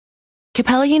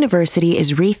Capella University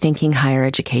is rethinking higher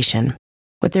education.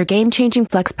 With their game-changing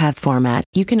FlexPath format,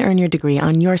 you can earn your degree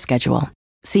on your schedule,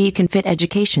 so you can fit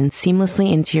education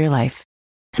seamlessly into your life.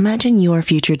 Imagine your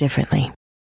future differently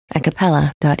at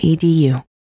capella.edu.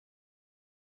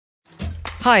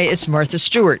 Hi, it's Martha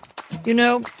Stewart. You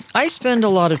know, I spend a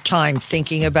lot of time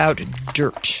thinking about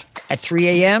dirt. At 3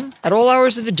 a.m., at all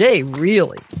hours of the day,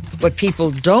 really. What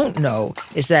people don't know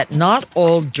is that not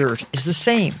all dirt is the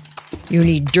same. You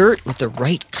need dirt with the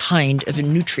right kind of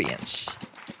nutrients.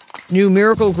 New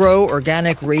Miracle-Gro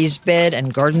organic raised bed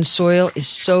and garden soil is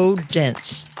so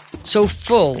dense, so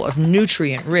full of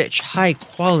nutrient-rich,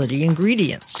 high-quality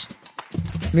ingredients.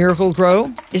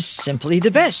 Miracle-Gro is simply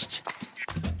the best.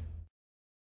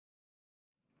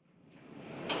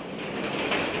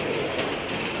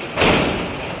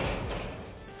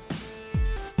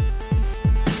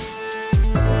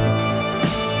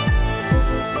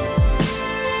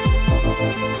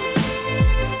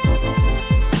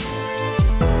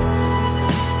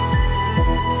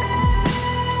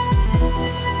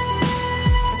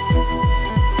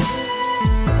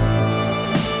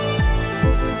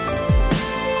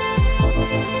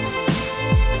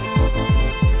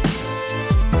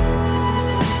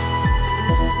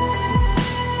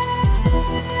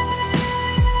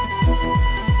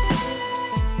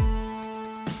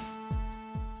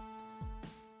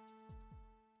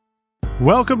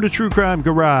 Welcome to True Crime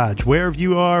Garage. Wherever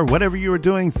you are, whatever you are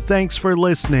doing, thanks for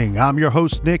listening. I'm your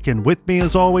host, Nick, and with me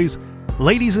as always,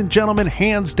 ladies and gentlemen,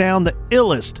 hands down the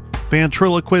illest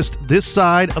ventriloquist this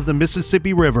side of the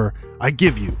Mississippi River, I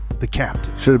give you the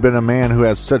captain. Should have been a man who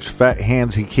has such fat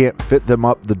hands he can't fit them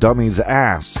up the dummy's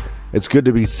ass. It's good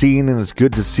to be seen and it's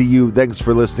good to see you. Thanks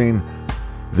for listening.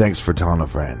 Thanks for telling a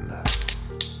friend.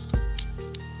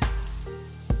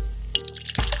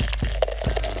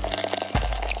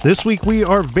 This week we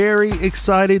are very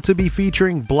excited to be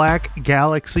featuring Black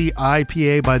Galaxy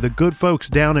IPA by the good folks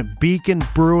down at Beacon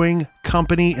Brewing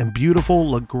Company in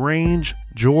beautiful LaGrange,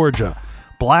 Georgia.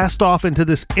 Blast off into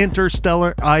this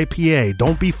interstellar IPA.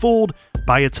 Don't be fooled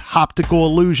by its optical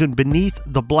illusion. Beneath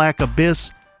the black abyss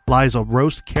lies a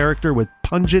roast character with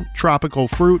pungent tropical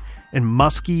fruit and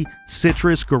musky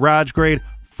citrus, garage grade,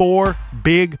 4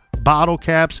 big bottle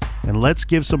caps, and let's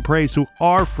give some praise to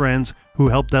our friends who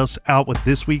helped us out with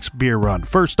this week's beer run.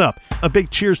 First up, a big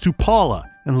cheers to Paula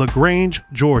in LaGrange,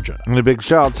 Georgia. And a big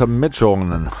shout out to Mitchell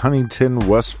in Huntington,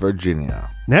 West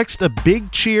Virginia. Next, a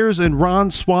big cheers and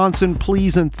Ron Swanson,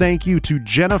 please and thank you to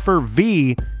Jennifer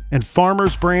V in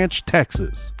Farmers Branch,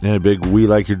 Texas. And a big we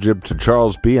like your jib to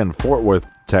Charles B in Fort Worth,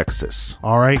 Texas.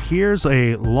 All right, here's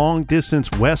a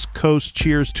long-distance West Coast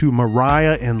cheers to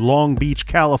Mariah in Long Beach,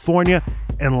 California.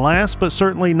 And last but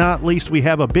certainly not least, we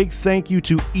have a big thank you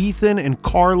to Ethan and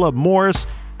Carla Morris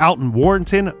out in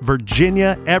Warrenton,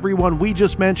 Virginia. Everyone we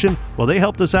just mentioned, well, they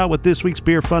helped us out with this week's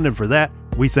beer fund, and for that,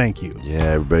 we thank you. Yeah,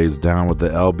 everybody's down with the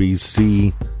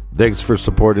LBC. Thanks for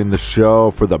supporting the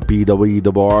show for the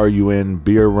BWRUN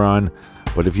beer run.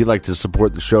 But if you'd like to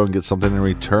support the show and get something in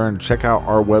return, check out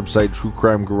our website,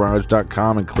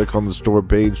 truecrimegarage.com, and click on the store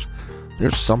page.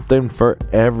 There's something for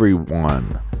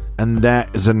everyone. And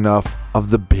that is enough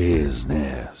of the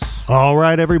business. All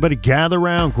right, everybody, gather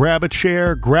around, grab a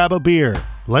chair, grab a beer.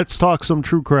 Let's talk some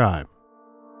true crime.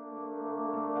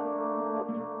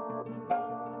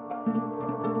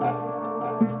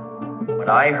 What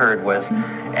I heard was,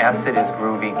 acid is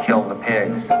groovy, kill the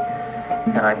pigs.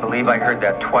 And I believe I heard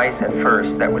that twice at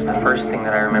first. That was the first thing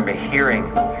that I remember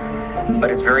hearing.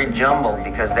 But it's very jumbled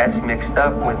because that's mixed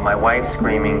up with my wife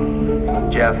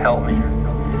screaming, "Jeff, help me,"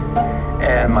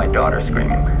 and my daughter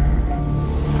screaming.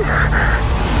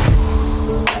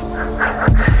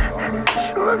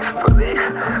 She looks funny.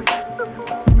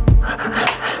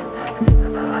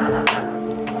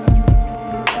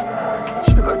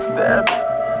 She looks dead.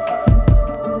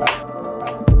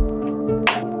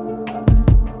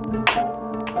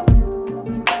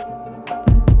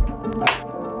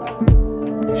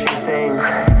 She's saying,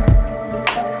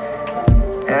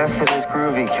 acid is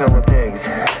groovy, kill the pigs.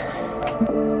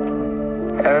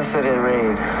 Acid and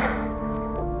rain.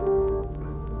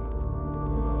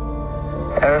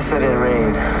 Acid and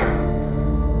rain.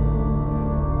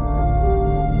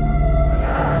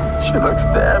 She looks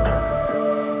dead.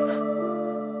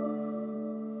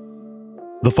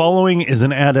 The following is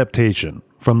an adaptation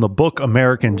from the book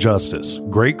American Justice,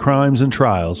 Great Crimes and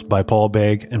Trials by Paul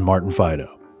Begg and Martin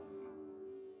Fido.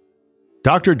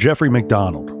 Dr. Jeffrey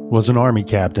McDonald was an Army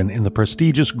captain in the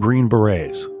prestigious Green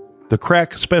Berets, the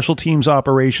crack special teams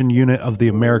operation unit of the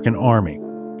American Army,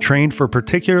 trained for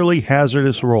particularly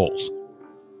hazardous roles.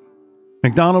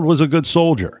 McDonald was a good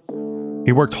soldier,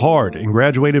 He worked hard and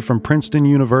graduated from Princeton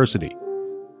University.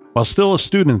 While still a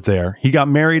student there, he got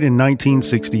married in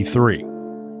 1963.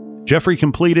 Jeffrey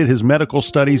completed his medical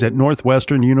studies at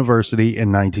Northwestern University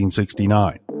in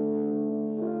 1969.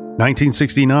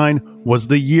 1969 was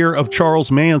the year of Charles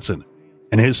Manson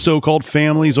and his so-called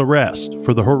family's arrest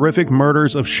for the horrific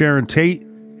murders of Sharon Tate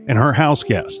and her house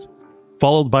guest,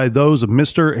 followed by those of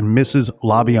Mr. and Mrs.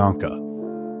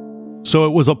 LaBianca. So it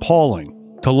was appalling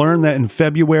to learn that in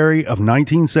February of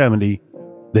 1970,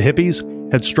 the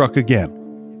hippies had struck again.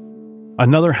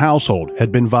 Another household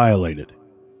had been violated.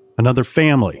 Another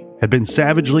family had been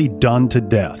savagely done to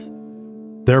death.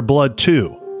 Their blood,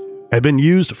 too, had been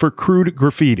used for crude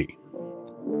graffiti.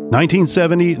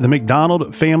 1970, the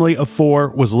McDonald family of four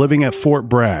was living at Fort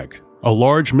Bragg, a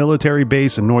large military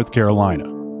base in North Carolina.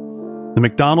 The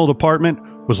McDonald apartment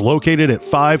was located at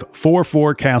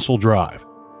 544 Castle Drive.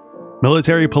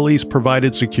 Military police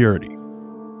provided security.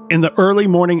 In the early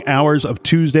morning hours of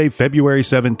Tuesday, February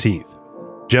 17th,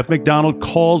 Jeff McDonald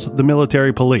calls the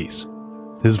military police.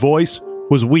 His voice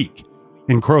was weak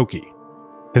and croaky.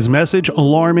 His message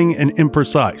alarming and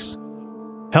imprecise.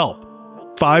 Help.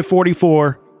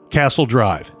 544 Castle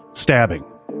Drive. Stabbing.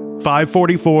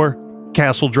 544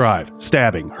 Castle Drive.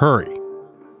 Stabbing. Hurry.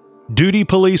 Duty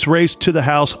police raced to the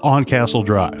house on Castle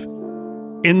Drive.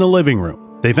 In the living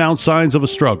room, they found signs of a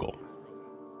struggle.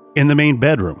 In the main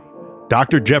bedroom,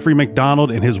 Dr. Jeffrey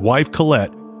McDonald and his wife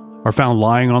Colette are found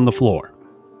lying on the floor.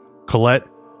 Colette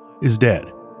is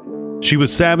dead. She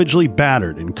was savagely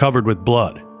battered and covered with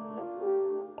blood.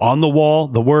 On the wall,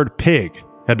 the word pig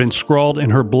had been scrawled in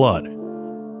her blood.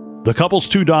 The couple's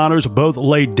two daughters both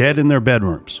lay dead in their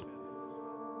bedrooms.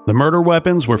 The murder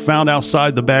weapons were found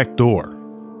outside the back door.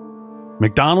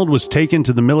 McDonald was taken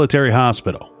to the military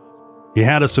hospital. He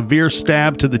had a severe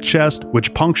stab to the chest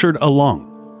which punctured a lung.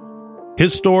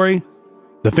 His story?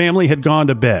 The family had gone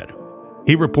to bed.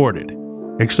 He reported,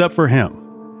 except for him.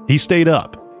 He stayed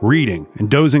up, reading and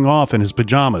dozing off in his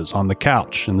pajamas on the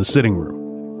couch in the sitting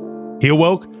room. He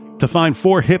awoke to find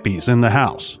four hippies in the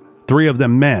house, three of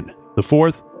them men. The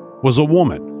fourth was a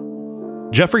woman.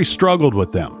 Jeffrey struggled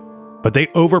with them, but they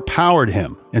overpowered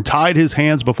him and tied his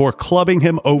hands before clubbing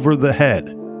him over the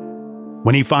head.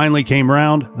 When he finally came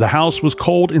round, the house was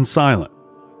cold and silent.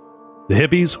 The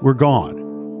hippies were gone.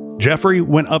 Jeffrey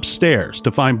went upstairs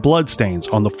to find bloodstains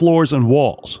on the floors and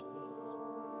walls.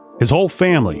 His whole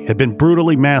family had been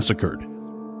brutally massacred.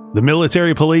 The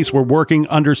military police were working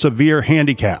under severe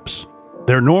handicaps.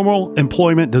 Their normal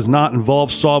employment does not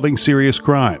involve solving serious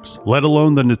crimes, let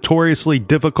alone the notoriously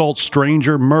difficult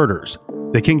stranger murders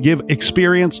that can give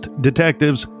experienced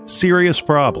detectives serious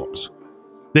problems.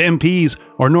 The MPs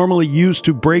are normally used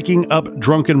to breaking up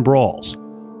drunken brawls,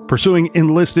 pursuing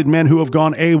enlisted men who have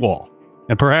gone AWOL,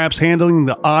 and perhaps handling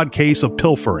the odd case of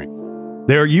pilfering.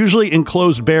 They are usually in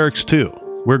closed barracks too,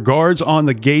 where guards on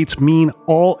the gates mean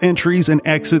all entries and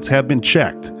exits have been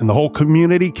checked, and the whole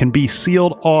community can be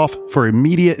sealed off for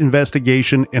immediate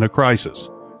investigation in a crisis.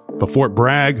 But Fort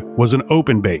Bragg was an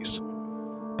open base.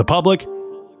 The public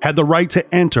had the right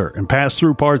to enter and pass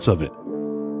through parts of it.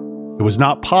 It was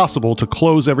not possible to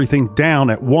close everything down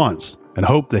at once and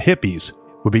hope the hippies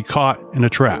would be caught in a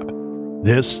trap.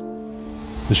 This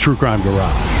is True Crime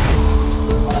Garage.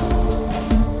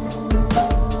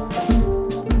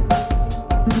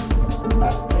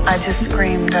 I just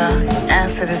screamed,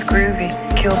 acid is groovy,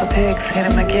 kill the pigs, hit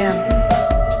him again.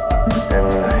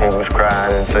 And he was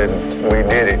crying and said, we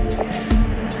did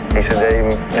it. He said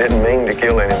they didn't mean to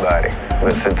kill anybody,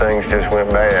 but said things just went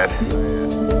bad.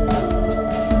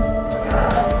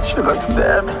 She looks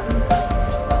dead.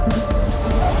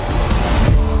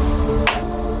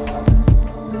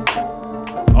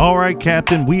 All right,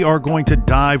 Captain, we are going to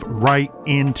dive right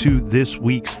into this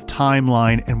week's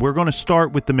timeline, and we're going to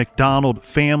start with the McDonald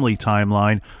family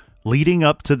timeline leading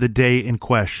up to the day in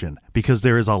question, because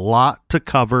there is a lot to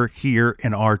cover here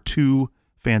in our two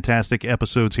fantastic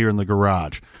episodes here in the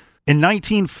garage. In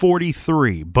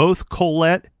 1943, both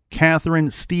Colette Catherine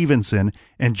Stevenson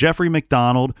and Jeffrey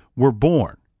McDonald were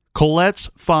born. Colette's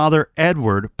father,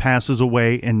 Edward, passes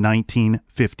away in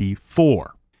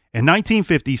 1954. In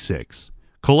 1956,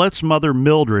 Colette's mother,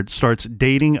 Mildred, starts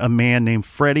dating a man named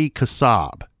Freddie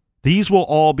Kassab. These will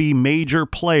all be major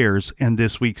players in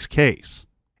this week's case.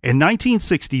 In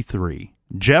 1963,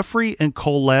 Jeffrey and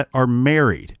Colette are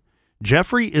married.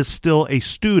 Jeffrey is still a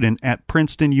student at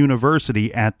Princeton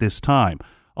University at this time.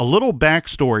 A little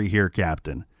backstory here,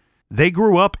 Captain. They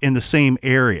grew up in the same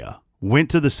area,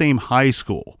 went to the same high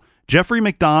school. Jeffrey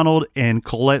McDonald and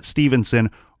Colette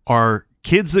Stevenson are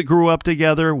kids that grew up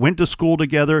together, went to school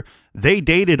together. They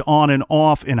dated on and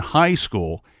off in high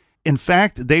school, In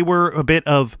fact, they were a bit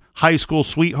of high school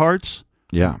sweethearts.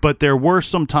 Yeah. But there were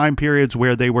some time periods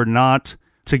where they were not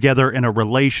together in a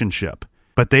relationship.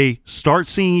 But they start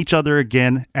seeing each other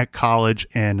again at college,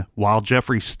 and while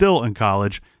Jeffrey's still in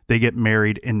college, they get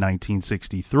married in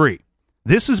 1963.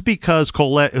 This is because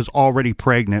Colette is already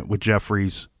pregnant with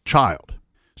Jeffrey's child.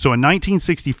 So in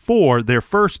 1964, their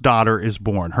first daughter is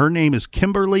born. Her name is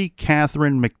Kimberly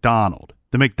Catherine McDonald.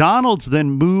 The McDonalds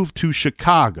then move to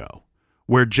Chicago,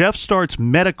 where Jeff starts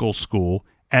medical school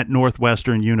at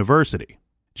Northwestern University.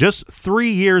 Just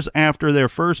 3 years after their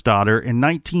first daughter, in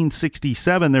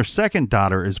 1967, their second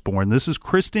daughter is born. This is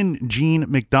Kristen Jean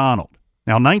McDonald.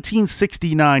 Now,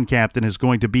 1969, Captain, is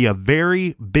going to be a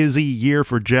very busy year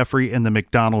for Jeffrey and the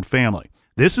McDonald family.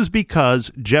 This is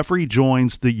because Jeffrey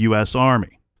joins the U.S.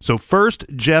 Army. So first,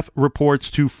 Jeff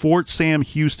reports to Fort Sam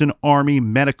Houston Army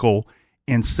Medical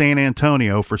in San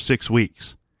Antonio for 6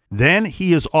 weeks. Then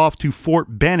he is off to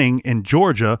Fort Benning in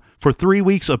Georgia for 3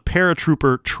 weeks of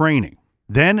paratrooper training.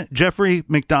 Then Jeffrey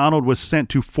McDonald was sent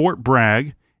to Fort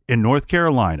Bragg in North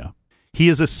Carolina. He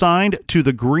is assigned to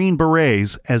the Green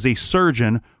Berets as a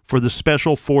surgeon for the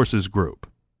Special Forces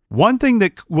Group. One thing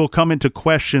that will come into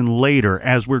question later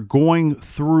as we're going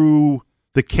through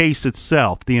the case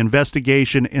itself, the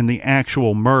investigation and the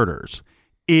actual murders,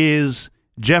 is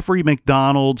Jeffrey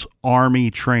McDonald's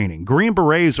Army training. Green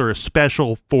Berets are a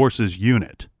special forces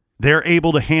unit. They're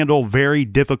able to handle very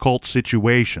difficult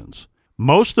situations.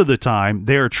 Most of the time,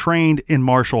 they are trained in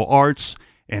martial arts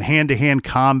and hand-to-hand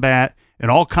combat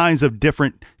and all kinds of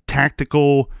different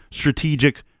tactical,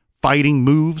 strategic fighting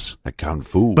moves. Like Kung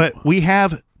Fu. But we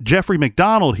have Jeffrey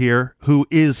McDonald here, who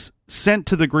is sent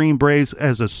to the Green Berets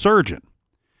as a surgeon.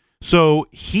 So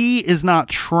he is not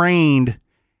trained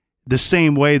the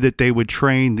same way that they would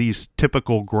train these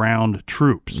typical ground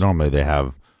troops. Normally they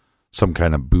have some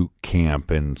kind of boot camp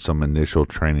and some initial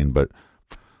training, but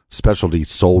specialty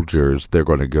soldiers, they're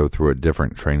going to go through a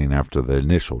different training after the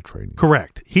initial training.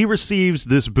 Correct. He receives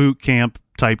this boot camp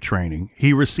type training.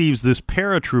 He receives this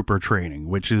paratrooper training,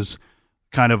 which is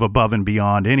kind of above and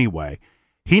beyond anyway.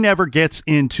 He never gets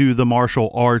into the martial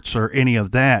arts or any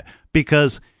of that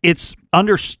because it's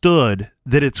understood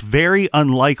that it's very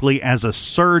unlikely as a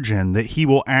surgeon that he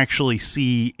will actually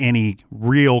see any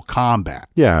real combat.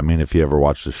 Yeah, I mean, if you ever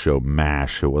watched the show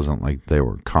MASH, it wasn't like they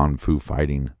were Kung Fu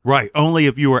fighting. Right, only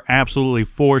if you were absolutely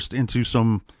forced into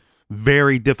some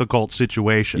very difficult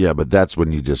situation. Yeah, but that's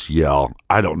when you just yell,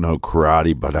 I don't know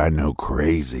karate, but I know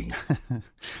crazy.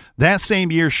 That same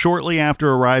year, shortly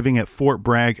after arriving at Fort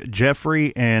Bragg,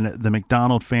 Jeffrey and the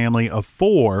McDonald family of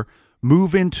 4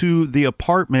 move into the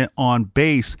apartment on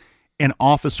base in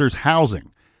officers'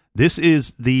 housing. This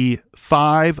is the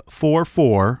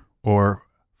 544 or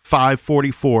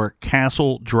 544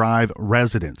 Castle Drive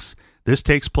residence. This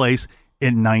takes place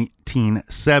in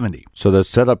 1970. So the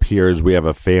setup here is we have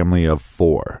a family of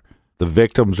 4. The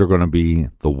victims are going to be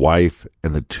the wife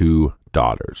and the 2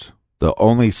 daughters. The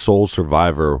only sole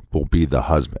survivor will be the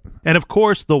husband. And of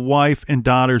course, the wife and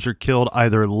daughters are killed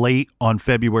either late on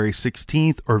February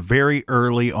 16th or very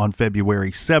early on February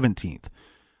 17th.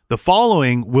 The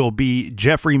following will be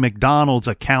Jeffrey McDonald's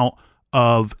account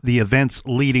of the events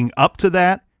leading up to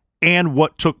that and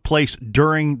what took place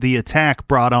during the attack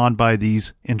brought on by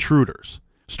these intruders.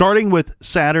 Starting with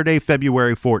Saturday,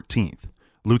 February 14th,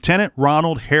 Lieutenant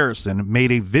Ronald Harrison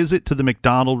made a visit to the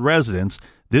McDonald residence.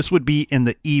 This would be in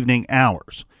the evening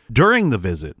hours. During the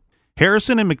visit,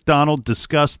 Harrison and McDonald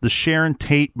discussed the Sharon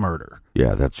Tate murder.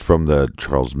 Yeah, that's from the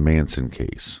Charles Manson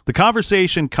case. The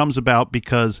conversation comes about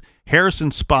because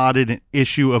Harrison spotted an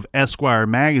issue of Esquire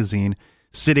magazine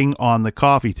sitting on the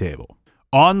coffee table.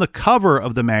 On the cover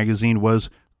of the magazine was,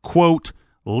 quote,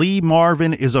 Lee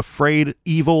Marvin is afraid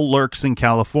evil lurks in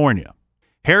California.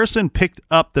 Harrison picked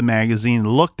up the magazine,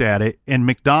 looked at it, and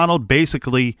McDonald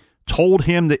basically told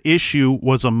him the issue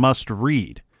was a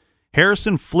must-read.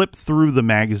 Harrison flipped through the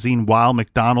magazine while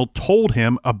McDonald told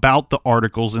him about the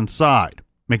articles inside.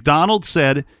 McDonald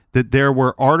said that there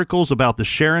were articles about the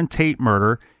Sharon Tate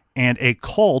murder and a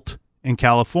cult in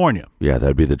California. Yeah,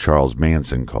 that'd be the Charles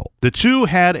Manson cult. The two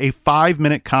had a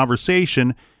 5-minute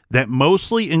conversation that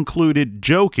mostly included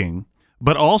joking,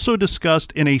 but also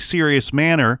discussed in a serious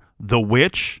manner the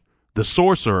witch, the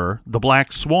sorcerer, the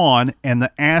black swan, and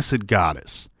the acid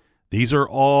goddess. These are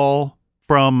all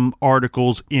from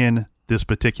articles in this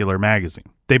particular magazine.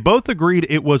 They both agreed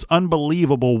it was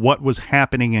unbelievable what was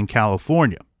happening in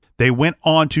California. They went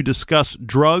on to discuss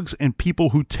drugs and people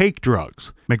who take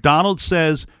drugs. McDonald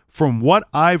says, from what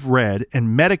I've read,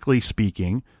 and medically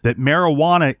speaking, that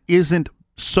marijuana isn't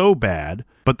so bad,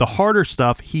 but the harder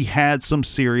stuff he had some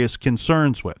serious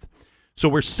concerns with. So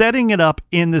we're setting it up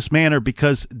in this manner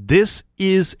because this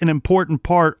is an important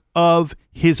part of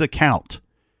his account.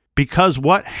 Because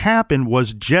what happened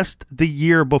was just the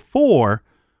year before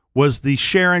was the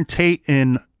Sharon Tate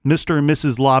and Mr. and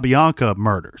Mrs. LaBianca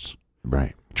murders.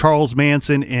 Right. Charles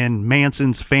Manson and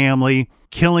Manson's family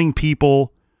killing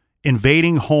people,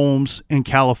 invading homes in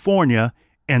California.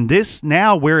 And this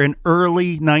now we're in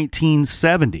early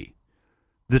 1970.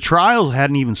 The trials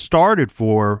hadn't even started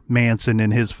for Manson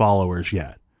and his followers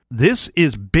yet. This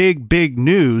is big, big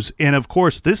news. And of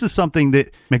course, this is something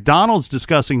that McDonald's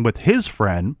discussing with his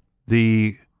friend.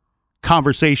 The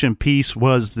conversation piece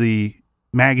was the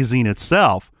magazine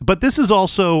itself. But this is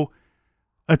also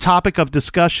a topic of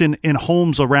discussion in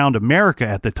homes around America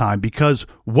at the time, because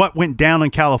what went down in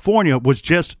California was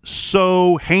just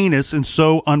so heinous and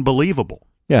so unbelievable.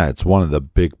 Yeah, it's one of the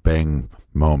Big Bang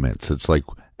moments. It's like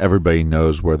everybody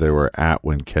knows where they were at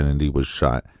when Kennedy was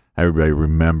shot. Everybody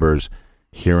remembers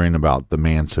hearing about the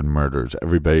Manson murders.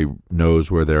 Everybody knows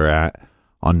where they're at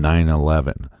on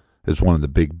 9/11. It's one of the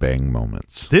Big Bang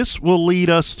moments. This will lead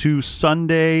us to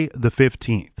Sunday the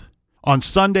 15th. On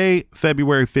Sunday,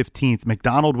 February 15th,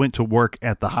 McDonald went to work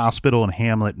at the hospital in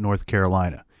Hamlet, North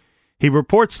Carolina. He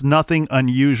reports nothing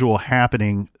unusual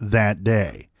happening that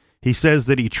day. He says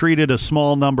that he treated a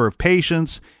small number of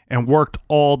patients and worked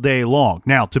all day long.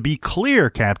 Now, to be clear,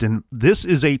 Captain, this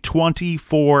is a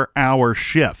 24-hour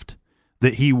shift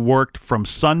that he worked from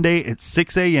Sunday at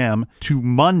 6 a.m. to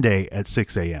Monday at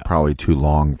 6 a.m. Probably too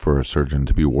long for a surgeon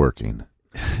to be working.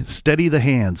 Steady the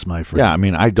hands, my friend. Yeah, I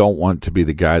mean, I don't want to be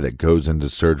the guy that goes into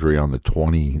surgery on the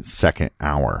 22nd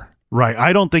hour. Right.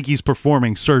 I don't think he's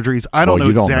performing surgeries. I don't know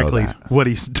exactly what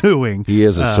he's doing. He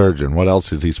is a surgeon. What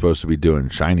else is he supposed to be doing?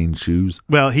 Shining shoes?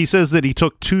 Well, he says that he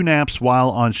took 2 naps while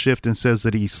on shift and says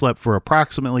that he slept for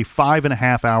approximately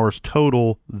 5.5 hours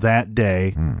total that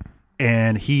day.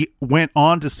 And he went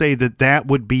on to say that that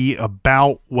would be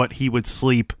about what he would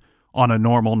sleep on a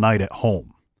normal night at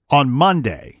home. On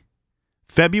Monday,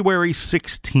 February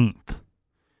 16th,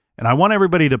 and I want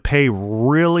everybody to pay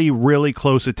really, really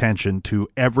close attention to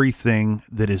everything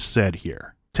that is said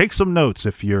here. Take some notes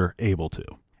if you're able to.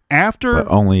 But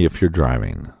only if you're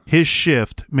driving. His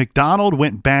shift, McDonald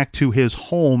went back to his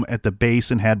home at the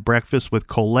base and had breakfast with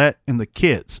Colette and the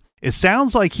kids. It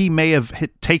sounds like he may have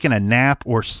taken a nap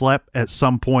or slept at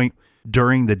some point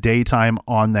during the daytime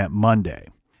on that Monday.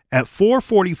 At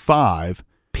 4:45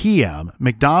 p.m.,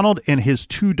 McDonald and his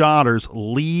 2 daughters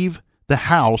leave the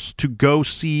house to go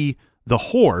see the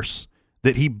horse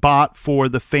that he bought for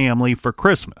the family for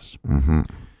Christmas. Mm-hmm.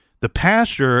 The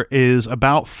pasture is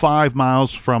about 5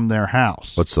 miles from their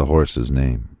house. What's the horse's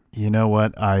name? You know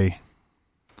what? I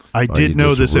did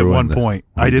know this at one point.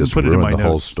 I didn't put it in my notes. The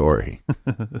whole story.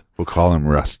 We'll call him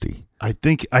Rusty. I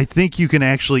think you can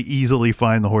actually easily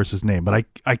find the horse's name, but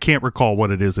I can't recall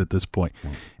what it is at this point.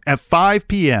 At 5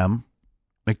 p.m.,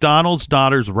 McDonald's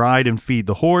daughters ride and feed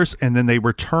the horse, and then they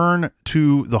return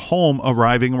to the home,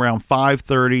 arriving around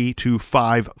 5:30 to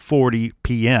 5:40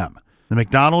 p.m. The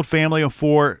McDonald family of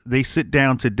 4, they sit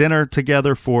down to dinner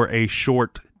together for a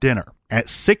short dinner. At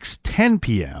 6:10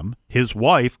 p.m., his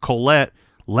wife, Colette,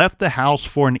 left the house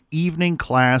for an evening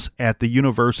class at the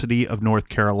University of North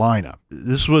Carolina.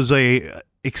 This was a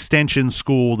extension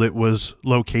school that was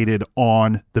located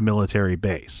on the military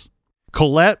base.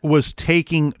 Colette was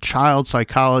taking child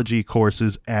psychology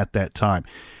courses at that time.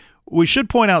 We should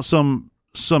point out some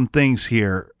things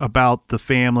here about the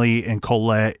family and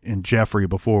Colette and Jeffrey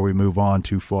before we move on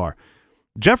too far.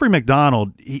 Jeffrey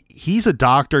McDonald, he's a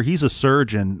doctor, he's a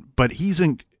surgeon, but he's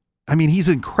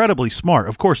incredibly smart.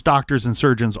 Of course, doctors and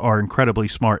surgeons are incredibly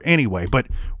smart anyway, but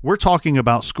we're talking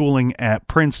about schooling at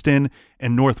Princeton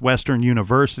and Northwestern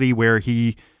University, where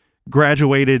he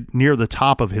graduated near the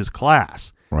top of his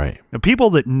class. Right. Now, people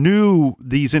that knew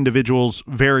these individuals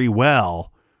very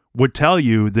well would tell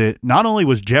you that not only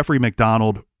was Jeffrey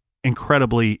McDonald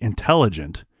incredibly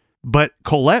intelligent, but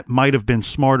Colette might have been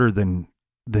smarter than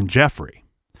Jeffrey.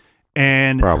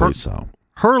 And probably so.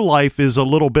 Her life is a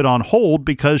little bit on hold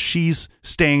because she's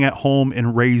staying at home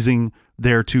and raising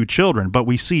their 2 children. But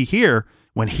we see here,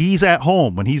 when he's at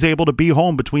home, when he's able to be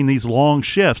home between these long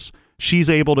shifts, she's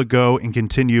able to go and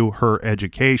continue her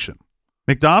education.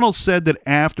 McDonald said that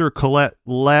after Colette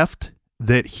left,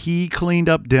 that he cleaned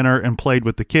up dinner and played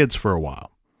with the kids for a while.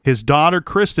 His daughter,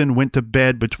 Kristen, went to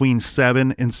bed between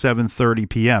 7 and 7:30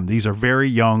 p.m. These are very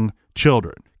young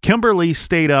children. Kimberly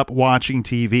stayed up watching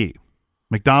TV.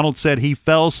 McDonald said he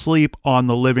fell asleep on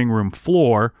the living room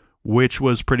floor, which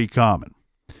was pretty common.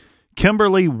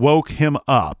 Kimberly woke him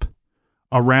up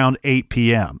around 8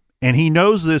 p.m., and he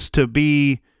knows this to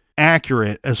be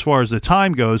accurate as far as the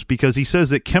time goes, because he says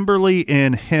that Kimberly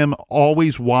and him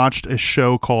always watched a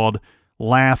show called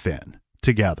Laugh-In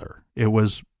together. It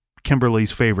was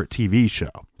Kimberly's favorite TV show.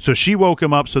 So she woke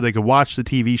him up so they could watch the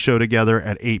TV show together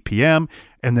at 8 p.m.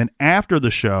 And then after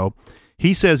the show,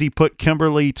 he says he put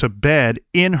Kimberly to bed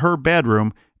in her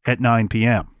bedroom at 9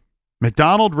 p.m.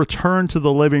 McDonald returned to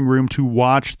the living room to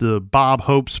watch the Bob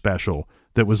Hope special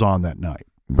that was on that night.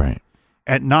 Right.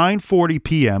 At 9:40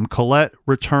 p.m., Colette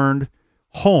returned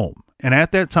home. And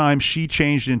at that time, she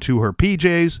changed into her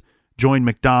PJs, joined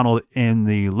McDonald in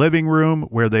the living room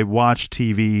where they watched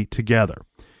TV together.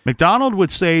 McDonald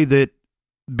would say that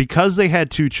because they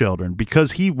had two children,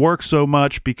 because he worked so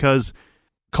much, because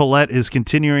Colette is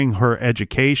continuing her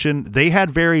education, they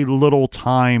had very little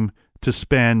time to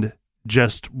spend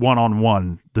just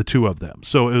one-on-one, the two of them.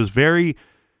 So it was very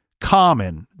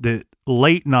common that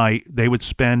late night they would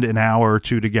spend an hour or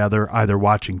two together, either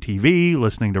watching TV,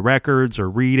 listening to records, or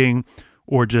reading,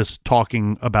 or just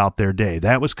talking about their day.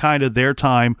 That was kind of their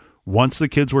time once the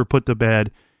kids were put to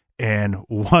bed and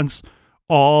once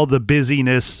all the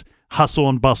busyness, hustle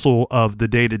and bustle of the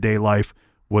day-to-day life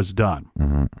was done.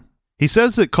 Mm-hmm. He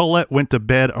says that Colette went to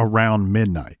bed around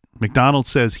midnight. McDonald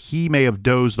says he may have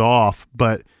dozed off,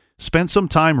 but spent some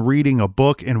time reading a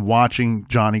book and watching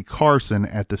Johnny Carson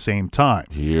at the same time.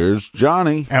 Here's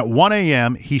Johnny. At 1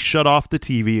 a.m., he shut off the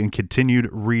TV and continued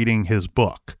reading his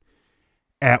book.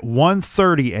 At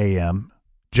 1:30 a.m.,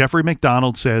 Jeffrey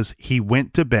McDonald says he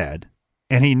went to bed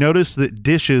and he noticed that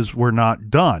dishes were not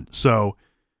done. So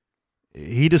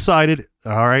he decided,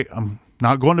 all right, I'm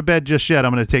not going to bed just yet.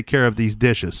 I'm going to take care of these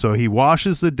dishes. So he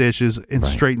washes the dishes and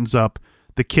straightens up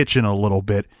the kitchen a little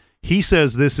bit. He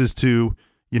says this is to,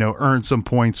 earn some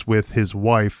points with his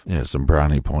wife. Yeah, some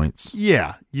brownie points.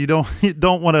 Yeah, you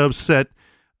don't want to upset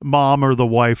mom or the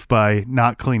wife by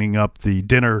not cleaning up the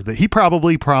dinner that he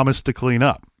probably promised to clean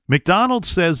up. McDonald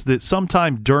says that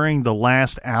sometime during the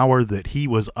last hour that he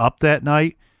was up that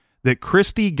night, that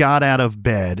Christy got out of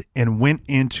bed and went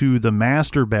into the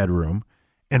master bedroom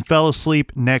and fell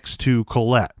asleep next to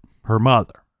Colette, her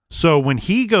mother. So when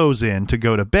he goes in to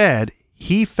go to bed,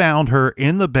 he found her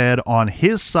in the bed on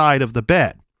his side of the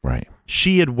bed. Right.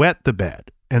 She had wet the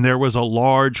bed, and there was a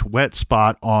large wet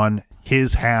spot on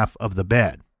his half of the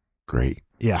bed. Great.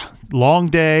 Yeah. Long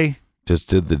day. Just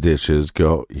did the dishes.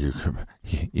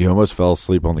 You almost fell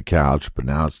asleep on the couch, but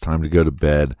now it's time to go to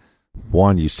bed.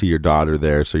 One, you see your daughter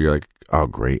there, so you're like, oh,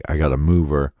 great, I got to move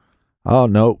her. Oh,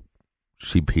 no,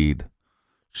 she peed.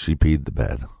 She peed the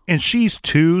bed. And she's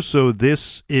 2, so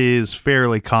this is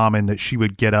fairly common that she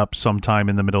would get up sometime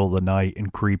in the middle of the night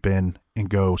and creep in and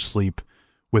go sleep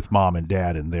with mom and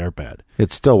dad in their bed.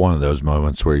 It's still one of those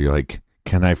moments where you're like,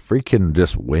 can I freaking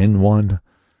just win one?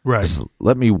 Right. Just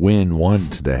let me win one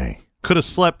today. Could have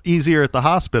slept easier at the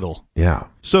hospital. Yeah.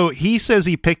 So he says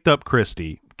he picked up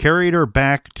Christy, carried her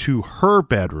back to her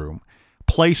bedroom,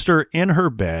 placed her in her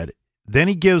bed. Then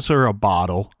he gives her a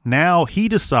bottle. Now he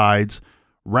decides,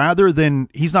 rather than,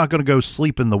 he's not going to go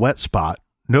sleep in the wet spot.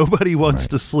 Nobody wants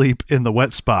to sleep in the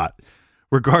wet spot,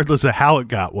 regardless of how it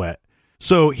got wet.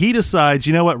 So he decides,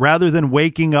 you know what, rather than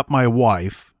waking up my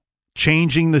wife,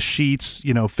 changing the sheets,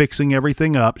 fixing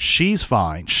everything up, she's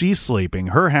fine. She's sleeping.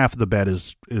 Her half of the bed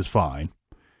is fine.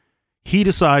 He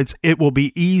decides it will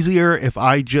be easier if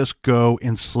I just go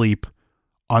and sleep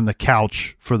on the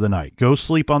couch for the night. Go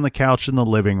sleep on the couch in the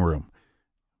living room.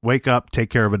 Wake up, take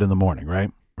care of it in the morning,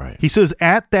 right? Right. He says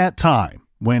at that time,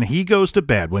 when he goes to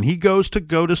bed, when he goes to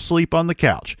go to sleep on the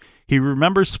couch, he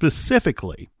remembers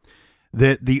specifically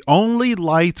that the only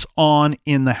lights on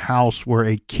in the house were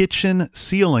a kitchen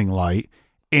ceiling light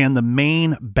and the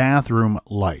main bathroom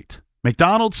light.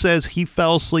 McDonald says he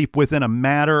fell asleep within a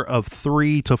matter of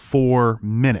 3 to 4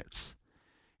 minutes.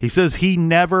 He says he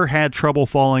never had trouble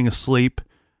falling asleep.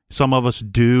 Some of us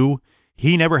do.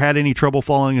 He never had any trouble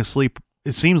falling asleep.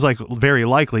 It seems like very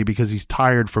likely because he's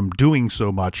tired from doing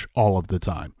so much all of the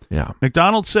time. Yeah.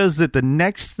 McDonald says that the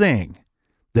next thing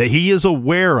that he is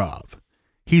aware of,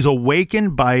 he's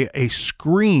awakened by a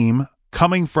scream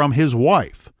coming from his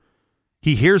wife.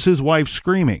 He hears his wife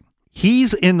screaming.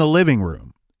 He's in the living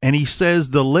room, and he says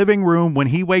the living room, when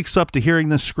he wakes up to hearing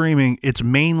the screaming, it's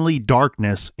mainly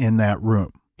darkness in that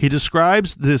room. He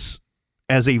describes this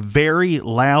as a very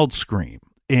loud scream,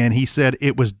 and he said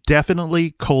it was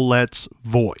definitely Colette's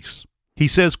voice. He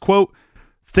says, quote,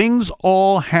 things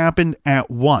all happened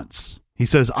at once. He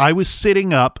says, I was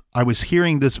sitting up. I was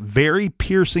hearing this very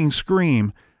piercing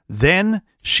scream. Then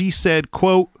she said,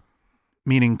 quote,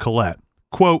 meaning Colette,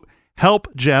 quote,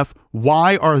 help, Jeff.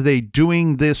 Why are they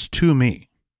doing this to me?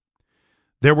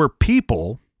 There were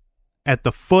people at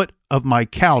the foot of my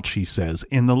couch, he says,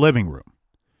 in the living room.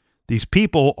 These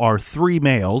people are 3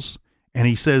 males, and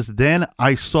he says, then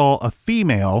I saw a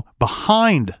female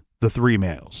behind the 3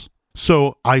 males.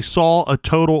 So I saw a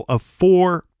total of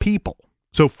 4 people.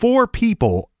 So 4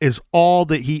 people is all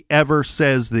that he ever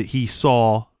says that he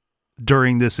saw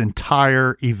during this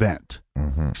entire event.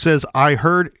 Says, I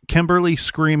heard Kimberly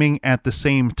screaming at the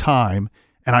same time,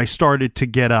 and I started to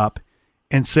get up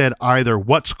and said either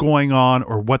what's going on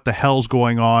or what the hell's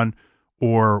going on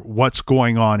or what's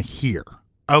going on here.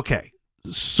 Okay,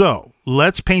 so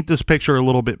let's paint this picture a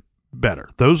little bit better.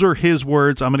 Those are his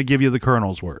words. I'm going to give you the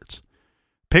Colonel's words.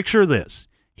 Picture this.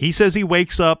 He says he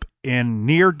wakes up in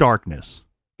near darkness.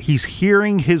 He's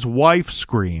hearing his wife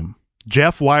scream,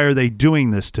 Jeff, why are they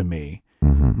doing this to me?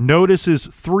 Notices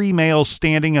 3 males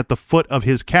standing at the foot of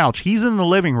his couch. He's in the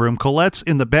living room. Colette's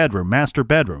in the bedroom, master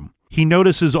bedroom. He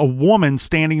notices a woman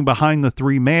standing behind the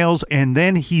 3 males, and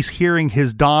then he's hearing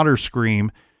his daughter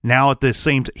scream now at the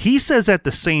same time. He says at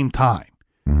the same time.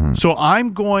 So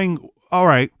I'm going, all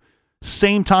right,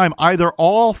 same time. Either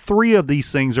all 3 of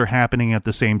these things are happening at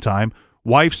the same time.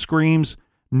 Wife screams,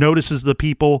 notices the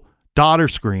people, daughter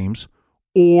screams,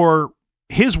 or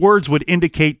his words would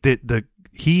indicate that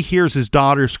he hears his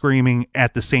daughter screaming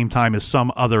at the same time as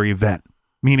some other event,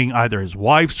 meaning either his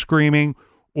wife screaming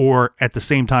or at the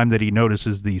same time that he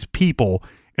notices these people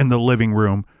in the living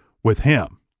room with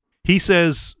him. He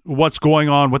says, what's going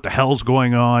on? What the hell's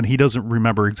going on? He doesn't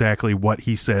remember exactly what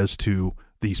he says to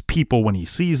these people when he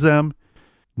sees them.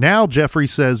 Now Jeffrey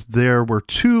says there were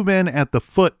 2 men at the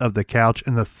foot of the couch,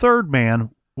 and the 3rd man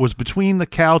was between the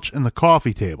couch and the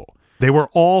coffee table. They were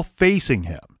all facing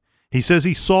him. He says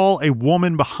he saw a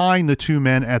woman behind the 2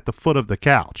 men at the foot of the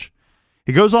couch.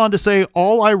 He goes on to say,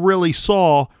 all I really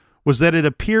saw was that it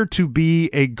appeared to be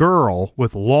a girl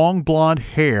with long blonde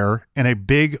hair and a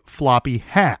big floppy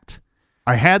hat.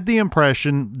 I had the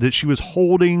impression that she was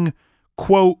holding,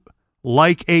 quote,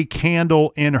 like a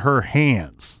candle in her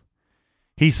hands.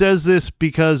 He says this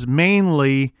because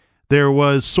mainly there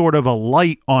was sort of a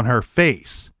light on her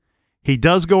face. He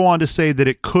does go on to say that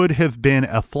it could have been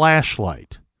a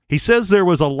flashlight. He says there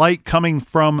was a light coming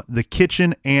from the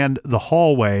kitchen and the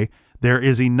hallway. There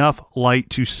is enough light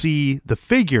to see the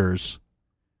figures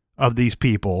of these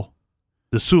people,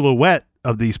 the silhouette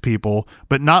of these people,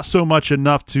 but not so much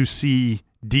enough to see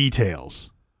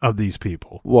details of these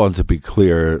people. Well, and to be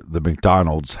clear, the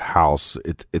McDonald's house,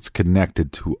 it's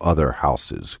connected to other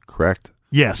houses, correct?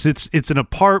 Yes, it's an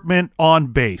apartment on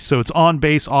base. So it's on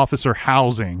base officer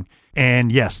housing.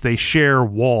 And yes, they share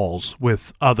walls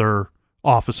with other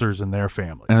officers and their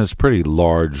families. And it's pretty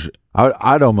large.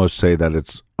 I'd almost say that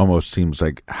it's almost seems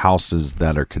like houses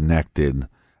that are connected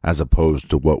as opposed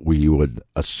to what we would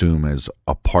assume as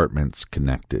apartments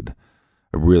connected.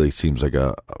 It really seems like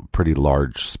a pretty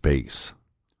large space.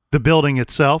 The building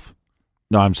itself?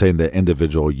 No, I'm saying the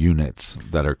individual units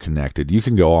that are connected. You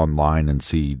can go online and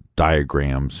see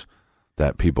diagrams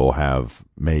that people have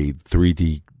made,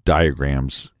 3D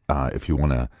diagrams, if you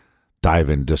want to dive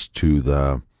in just to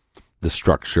the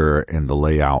structure and the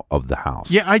layout of the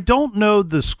house. Yeah, I don't know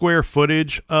the square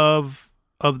footage of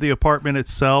the apartment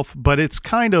itself, but it's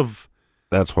kind of...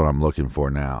 That's what I'm looking for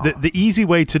now. The easy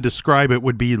way to describe it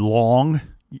would be long.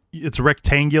 It's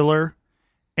rectangular.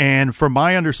 And from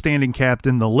my understanding,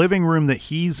 Captain, the living room that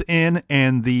he's in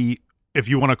and the, if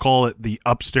you want to call it the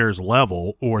upstairs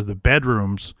level or the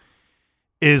bedrooms,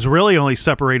 is really only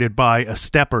separated by a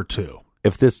step or 2.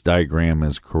 If this diagram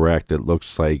is correct, it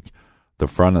looks like the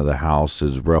front of the house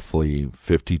is roughly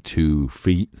 52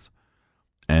 feet,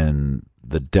 and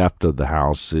the depth of the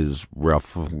house is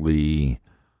roughly,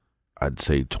 I'd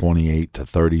say, 28 to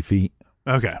 30 feet.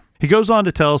 Okay. He goes on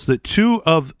to tell us that 2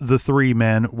 of the 3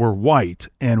 men were white,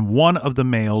 and 1 of the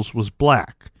males was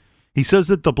black. He says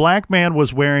that the black man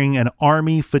was wearing an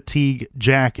army fatigue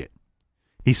jacket.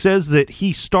 He says that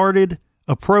he started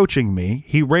approaching me.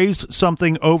 He raised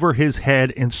something over his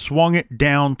head and swung it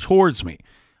down towards me.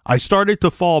 I started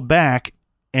to fall back,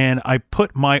 and I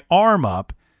put my arm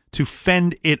up to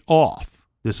fend it off,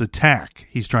 this attack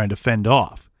he's trying to fend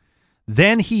off.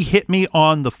 Then he hit me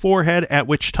on the forehead, at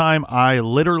which time I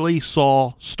literally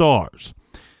saw stars.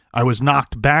 I was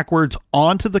knocked backwards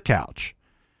onto the couch.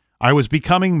 I was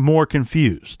becoming more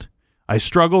confused. I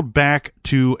struggled back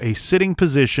to a sitting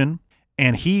position,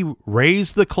 and he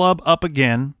raised the club up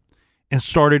again and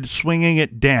started swinging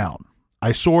it down.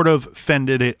 I sort of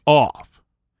fended it off.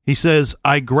 He says,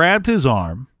 I grabbed his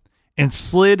arm and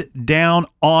slid down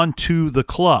onto the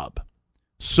club.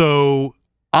 So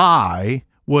I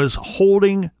was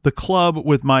holding the club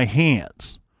with my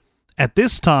hands. At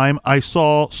this time, I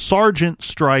saw sergeant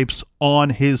stripes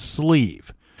on his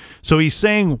sleeve. So he's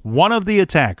saying one of the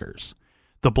attackers,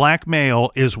 the black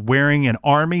male, is wearing an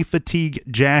army fatigue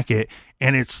jacket,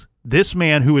 and it's this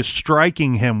man who is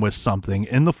striking him with something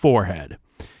in the forehead.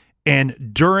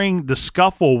 And during the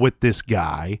scuffle with this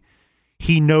guy,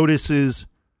 he notices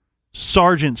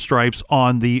sergeant stripes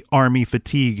on the army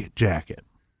fatigue jacket.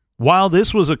 While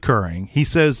this was occurring, he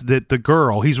says that the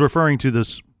girl, he's referring to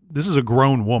this is a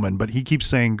grown woman, but he keeps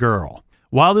saying girl.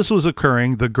 While this was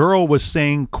occurring, the girl was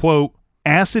saying, quote,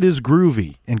 "Acid is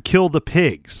groovy and kill the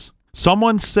pigs."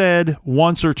 Someone said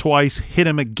once or twice, "Hit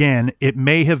him again." It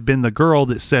may have been the girl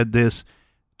that said this.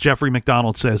 Jeffrey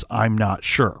McDonald says, "I'm not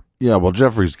sure." Yeah, well,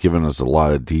 Jeffrey's given us a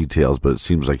lot of details, but it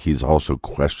seems like he's also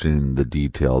questioning the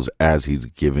details as he's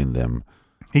giving them.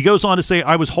 He goes on to say,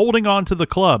 "I was holding on to the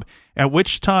club, at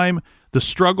which time the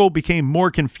struggle became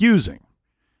more confusing."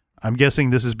 I'm guessing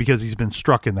this is because he's been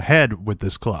struck in the head with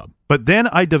this club. "But then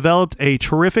I developed a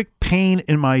terrific pain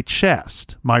in my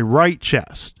chest, my right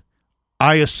chest.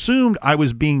 I assumed I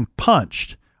was being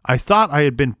punched. I thought I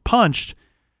had been punched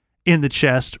in the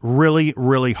chest really,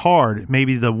 really hard.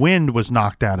 Maybe the wind was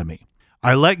knocked out of me.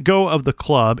 I let go of the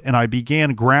club and I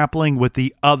began grappling with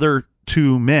the other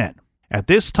two men. At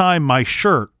this time, my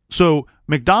shirt..." So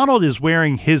McDonald is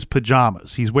wearing his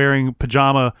pajamas. He's wearing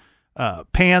pajama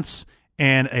pants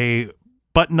and a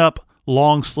button-up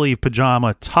long-sleeve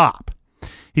pajama top.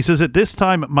 He says, "At this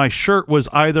time, my shirt was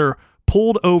either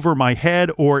pulled over my head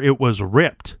or it was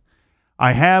ripped.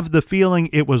 I have the feeling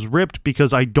it was ripped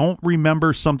because I don't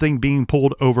remember something being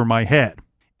pulled over my head.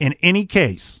 In any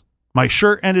case, my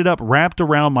shirt ended up wrapped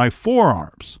around my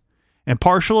forearms and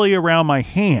partially around my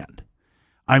hand.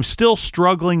 I'm still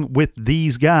struggling with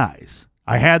these guys.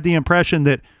 I had the impression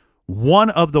that one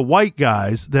of the white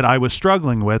guys that I was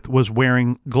struggling with was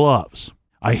wearing gloves.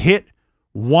 I hit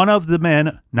one of the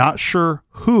men, not sure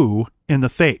who, in the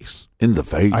face. In the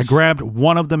face? I grabbed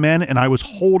one of the men and I was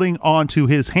holding on to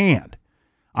his hand.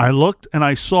 I looked and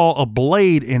I saw a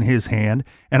blade in his hand,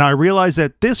 and I realized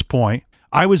at this point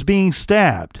I was being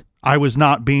stabbed. I was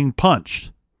not being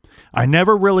punched. I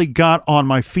never really got on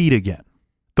my feet again.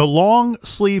 The long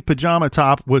sleeve pajama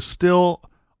top was still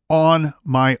on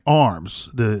my arms.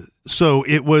 So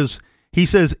it was, he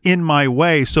says, in my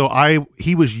way. So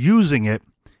he was using it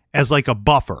as like a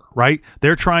buffer, right?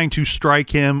 They're trying to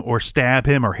strike him or stab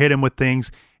him or hit him with things,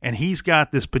 and he's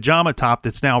got this pajama top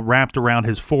that's now wrapped around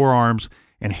his forearms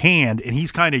and hand, and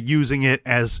he's kind of using it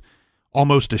as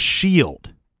almost a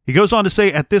shield. He goes on to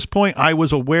say, "At this point, I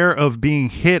was aware of being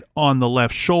hit on the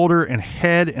left shoulder and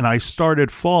head, and I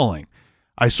started falling.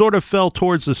 I sort of fell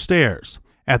towards the stairs.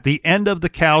 At the end of the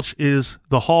couch is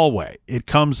the hallway. It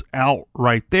comes out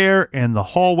right there, and the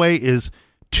hallway is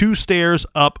 2 stairs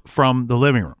up from the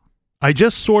living room. I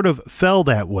just sort of fell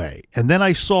that way, and then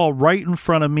I saw right in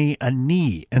front of me a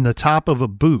knee and the top of a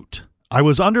boot. I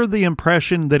was under the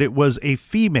impression that it was a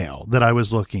female that I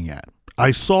was looking at.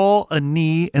 I saw a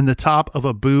knee and the top of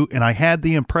a boot, and I had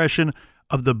the impression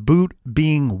of the boot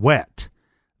being wet.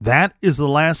 That is the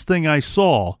last thing I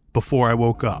saw before I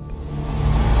woke up."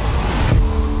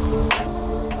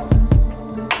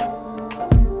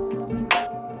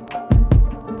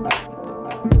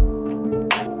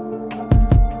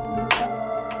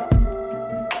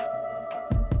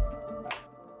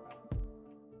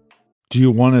 Do you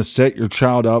want to set your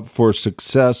child up for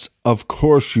success? Of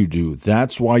course you do.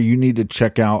 That's why you need to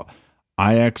check out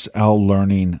IXL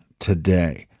Learning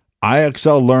today.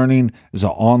 IXL Learning is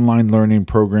an online learning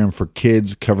program for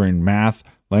kids covering math,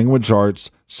 language arts,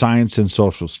 science, and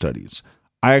social studies.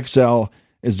 IXL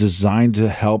is designed to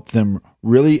help them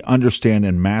really understand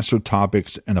and master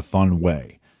topics in a fun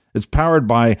way. It's powered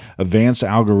by advanced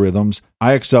algorithms.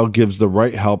 IXL gives the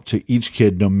right help to each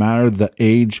kid, no matter the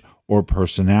age or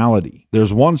personality.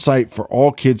 There's one site for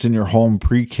all kids in your home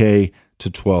pre-K to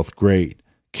 12th grade.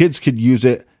 Kids could use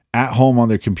it at home on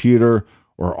their computer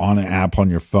or on an app on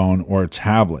your phone or a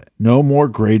tablet. No more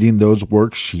grading those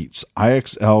worksheets.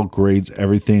 IXL grades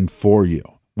everything for you.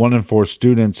 1 in 4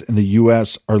 students in the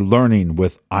U.S. are learning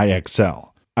with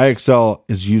IXL. IXL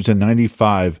is used in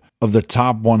 95 of the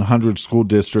top 100 school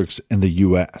districts in the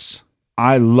U.S.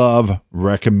 I love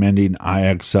recommending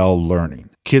IXL Learning.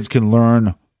 Kids can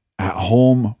learn at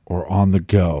home or on the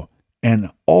go. And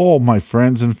all my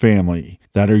friends and family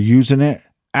that are using it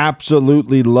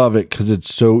absolutely love it because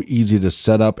it's so easy to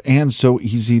set up and so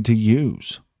easy to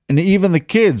use. And even the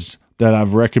kids that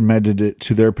I've recommended it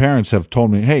to their parents have told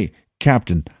me, "Hey,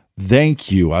 Captain,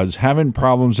 thank you. I was having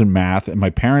problems in math and my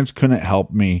parents couldn't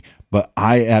help me, but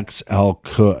IXL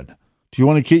could." Do you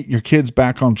want to get your kids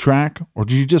back on track, or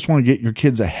do you just want to get your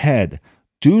kids ahead?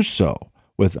 Do so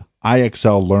with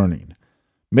IXL Learning.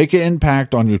 Make an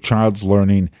impact on your child's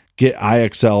learning. Get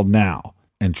IXL now.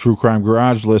 And True Crime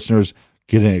Garage listeners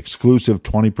get an exclusive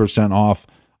 20% off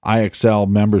IXL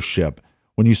membership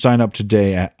when you sign up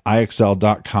today at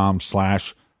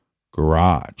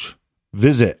IXL.com/garage.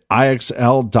 Visit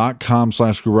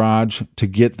IXL.com/garage to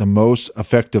get the most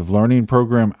effective learning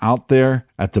program out there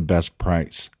at the best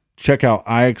price. Check out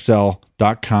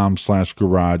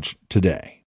IXL.com/garage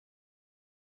today.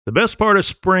 The best part of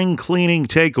spring cleaning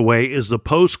takeaway is the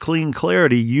post-clean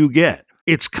clarity you get.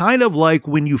 It's kind of like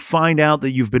when you find out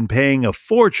that you've been paying a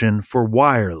fortune for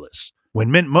wireless. When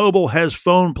Mint Mobile has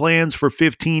phone plans for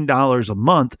 $15 a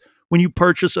month when you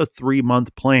purchase a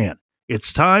 3-month plan.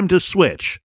 It's time to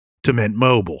switch to Mint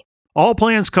Mobile. All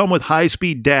plans come with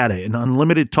high-speed data and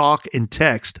unlimited talk and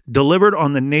text delivered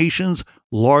on the nation's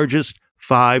largest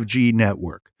 5G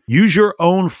network. Use your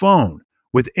own phone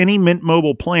with any Mint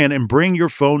Mobile plan and bring your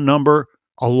phone number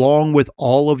along with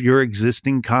all of your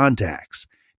existing contacts.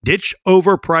 Ditch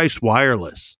overpriced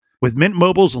wireless with Mint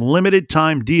Mobile's limited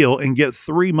time deal and get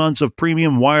 3 months of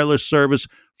premium wireless service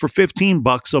for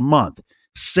 $15 a month.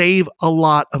 Save a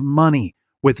lot of money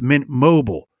with Mint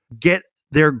Mobile. Get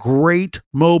their great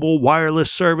mobile wireless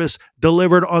service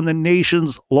delivered on the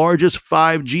nation's largest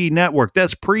 5G network.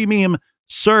 That's premium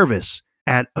service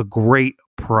at a great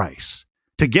price.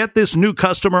 To get this new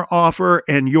customer offer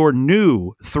and your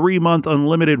new 3-month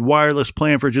unlimited wireless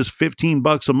plan for just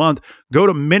 $15 a month, go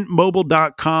to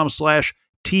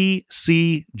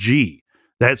mintmobile.com/TCG.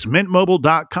 That's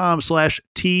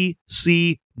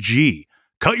mintmobile.com/TCG.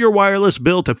 Cut your wireless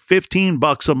bill to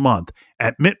 $15 a month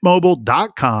at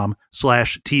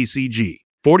mintmobile.com/TCG.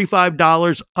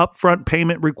 $45 upfront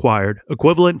payment required,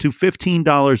 equivalent to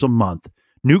 $15 a month.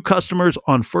 New customers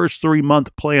on first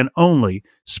 3-month plan only.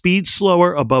 Speed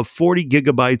slower above 40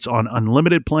 gigabytes on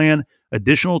unlimited plan.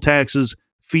 Additional taxes,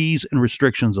 fees, and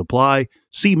restrictions apply.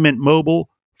 See Mint Mobile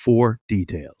for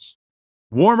details.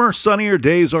 Warmer, sunnier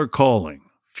days are calling.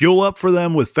 Fuel up for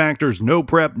them with Factor's no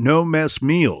prep, no mess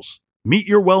meals. Meet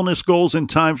your wellness goals in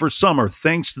time for summer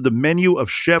thanks to the menu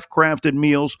of chef-crafted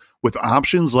meals with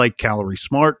options like Calorie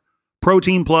Smart,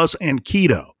 Protein Plus, and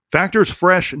Keto. Factor's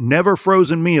fresh, never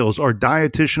frozen meals are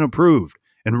dietitian approved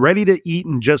and ready to eat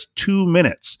in just 2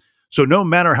 minutes. So no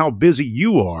matter how busy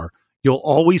you are, you'll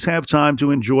always have time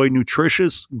to enjoy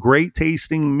nutritious, great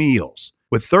tasting meals.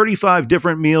 With 35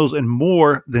 different meals and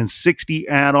more than 60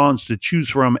 add-ons to choose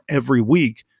from every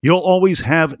week, you'll always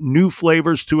have new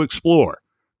flavors to explore.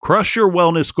 Crush your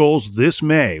wellness goals this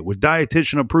May with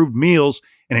dietitian approved meals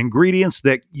and ingredients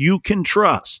that you can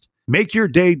trust. Make your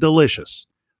day delicious.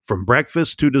 From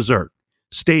breakfast to dessert.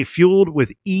 Stay fueled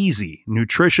with easy,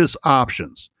 nutritious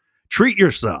options. Treat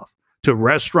yourself to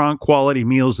restaurant-quality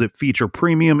meals that feature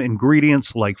premium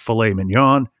ingredients like filet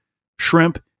mignon,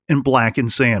 shrimp, and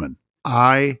blackened salmon.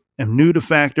 I am new to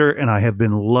Factor, and I have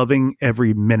been loving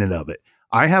every minute of it.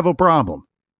 I have a problem,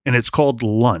 and it's called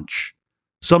lunch.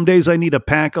 Some days I need to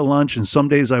pack a lunch, and some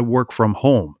days I work from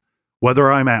home.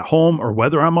 Whether I'm at home or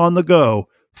whether I'm on the go,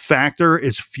 Factor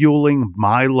is fueling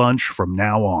my lunch from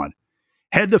now on.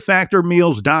 Head to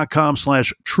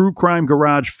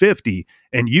factormeals.com/truecrimegarage50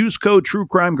 and use code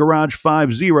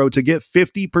truecrimegarage50 to get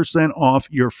 50% off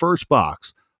your first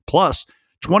box, plus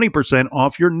 20%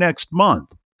 off your next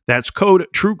month. That's code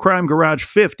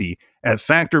truecrimegarage50 at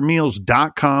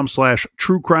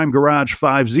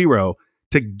factormeals.com/truecrimegarage50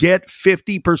 to get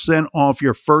 50% off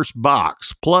your first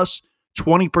box, plus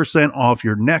 20% off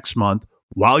your next month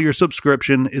while your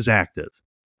subscription is active.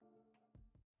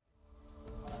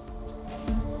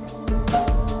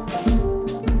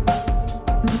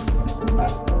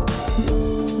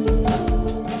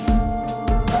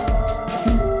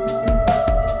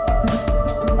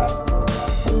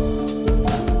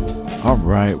 All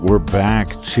right, we're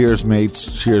back. Cheers,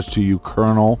 mates. Cheers to you,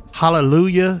 Colonel.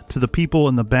 Hallelujah to the people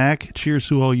in the back. Cheers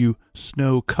to all you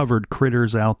snow-covered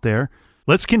critters out there.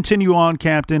 Let's continue on,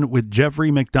 Captain, with Jeffrey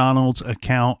McDonald's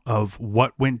account of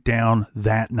what went down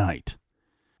that night.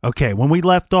 Okay, when we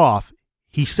left off,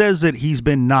 he says that he's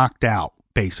been knocked out,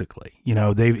 basically. You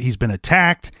know, he's been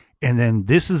attacked, and then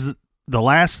this is the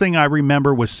last thing I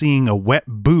remember was seeing a wet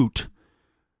boot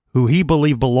who he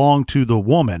believed belonged to the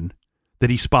woman that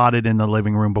he spotted in the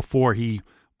living room before he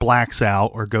blacks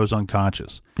out or goes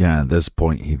unconscious. Yeah, at this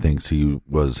point, he thinks he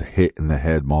was hit in the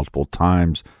head multiple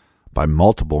times by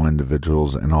multiple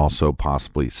individuals and also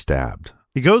possibly stabbed.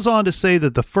 He goes on to say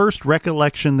that the first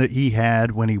recollection that he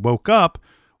had when he woke up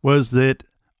was that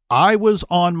I was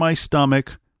on my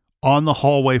stomach on the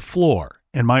hallway floor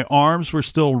and my arms were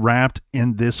still wrapped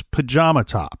in this pajama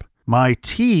top. My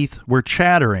teeth were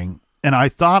chattering and I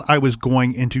thought I was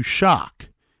going into shock.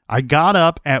 I got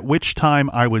up, at which time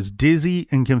I was dizzy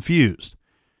and confused.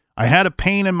 I had a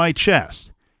pain in my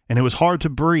chest, and it was hard to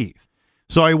breathe.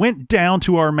 So I went down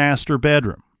to our master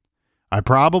bedroom. I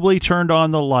probably turned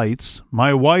on the lights.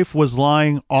 My wife was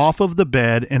lying off of the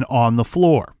bed and on the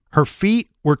floor. Her feet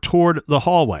were toward the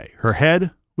hallway. Her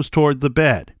head was toward the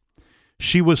bed.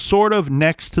 She was sort of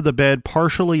next to the bed,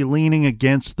 partially leaning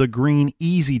against the green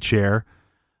easy chair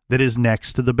that is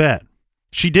next to the bed.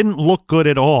 She didn't look good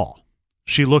at all.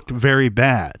 She looked very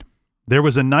bad. There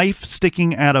was a knife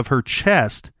sticking out of her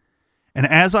chest, and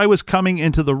as I was coming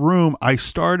into the room, I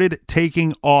started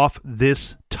taking off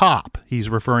this top. He's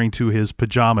referring to his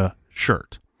pajama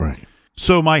shirt. Right.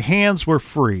 So my hands were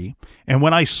free, and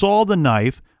when I saw the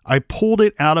knife, I pulled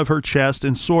it out of her chest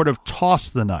and sort of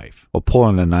tossed the knife. Well,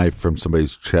 pulling a knife from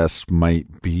somebody's chest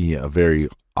might be a very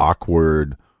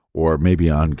awkward or maybe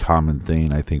an uncommon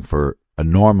thing, I think, for a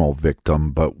normal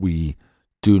victim, but we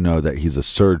do know that he's a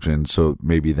surgeon, so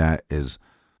maybe that is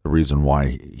the reason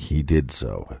why he did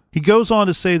so. He goes on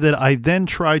to say that I then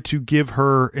tried to give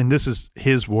her, and this is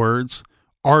his words,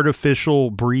 artificial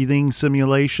breathing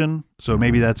simulation. So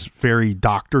maybe that's very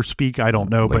doctor speak. I don't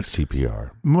know. Like but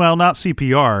CPR. Well, not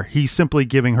CPR. He's simply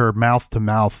giving her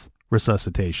mouth-to-mouth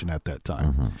resuscitation at that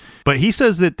time. Mm-hmm. But he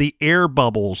says that the air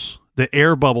bubbles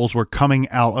were coming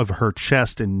out of her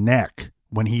chest and neck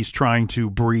when he's trying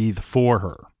to breathe for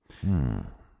her.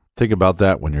 Think about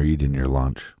that when you're eating your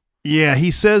lunch. Yeah,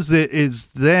 he says that it's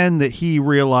then that he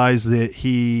realized that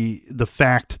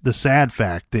the sad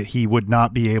fact that he would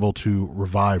not be able to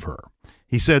revive her.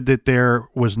 He said that there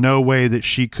was no way that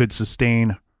she could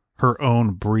sustain her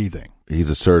own breathing. He's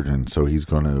a surgeon, so he's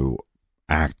going to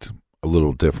act a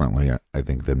little differently, I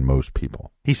think, than most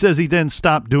people. He says he then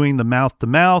stopped doing the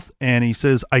mouth-to-mouth, and he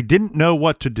says, I didn't know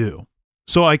what to do.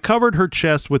 So I covered her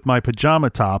chest with my pajama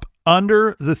top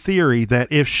under the theory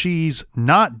that if she's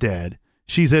not dead,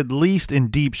 she's at least in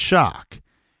deep shock.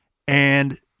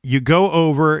 And you go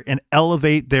over and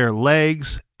elevate their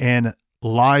legs and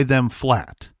lie them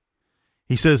flat.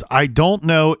 He says, I don't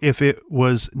know if it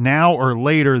was now or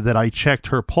later that I checked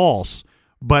her pulse,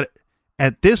 but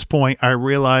at this point I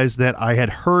realized that I had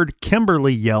heard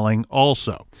Kimberly yelling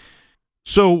also.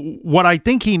 So what I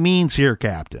think he means here,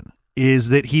 Captain, is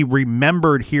that he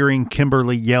remembered hearing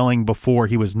Kimberly yelling before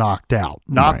he was knocked out.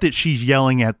 Not Right. that she's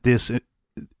yelling at this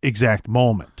exact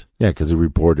moment. Yeah, because he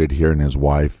reported hearing his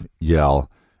wife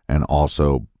yell and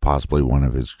also possibly one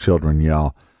of his children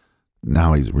yell.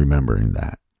 Now he's remembering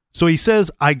that. So he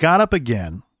says, I got up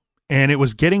again, and it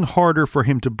was getting harder for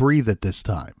him to breathe at this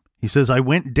time. He says, I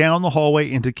went down the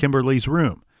hallway into Kimberly's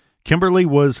room. Kimberly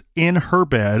was in her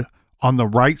bed on the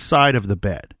right side of the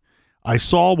bed. I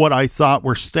saw what I thought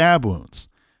were stab wounds.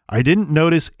 I didn't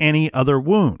notice any other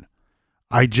wound.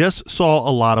 I just saw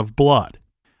a lot of blood.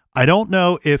 I don't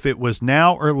know if it was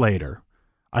now or later.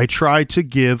 I tried to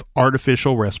give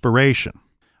artificial respiration.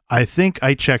 I think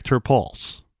I checked her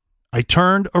pulse. I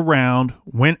turned around,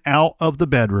 went out of the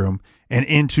bedroom, and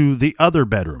into the other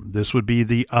bedroom. This would be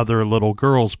the other little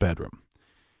girl's bedroom.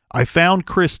 I found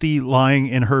Christy lying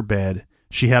in her bed.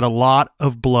 She had a lot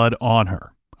of blood on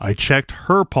her. I checked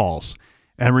her pulse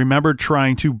and remembered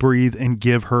trying to breathe and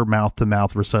give her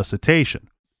mouth-to-mouth resuscitation.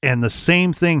 And the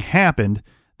same thing happened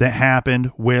that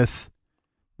happened with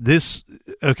this.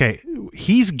 Okay,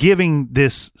 he's giving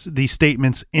these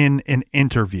statements in an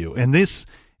interview, and this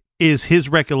is his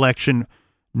recollection,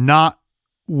 not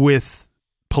with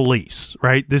police,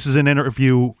 right? This is an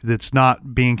interview that's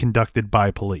not being conducted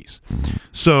by police.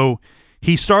 So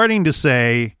he's starting to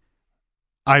say,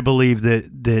 I believe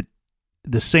that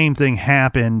the same thing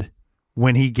happened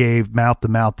when he gave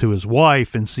mouth-to-mouth to his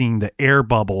wife and seeing the air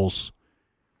bubbles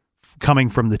coming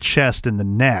from the chest and the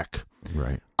neck.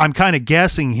 Right. I'm kind of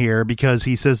guessing here because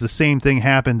he says the same thing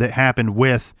happened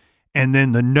with, and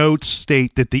then the notes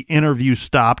state that the interview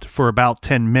stopped for about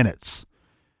 10 minutes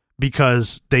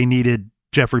because they needed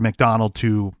Jeffrey MacDonald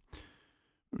to,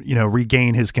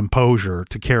 regain his composure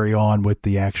to carry on with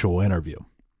the actual interview.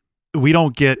 We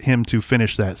don't get him to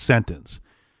finish that sentence.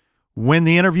 When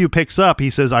the interview picks up, he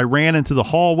says, I ran into the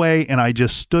hallway and I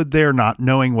just stood there not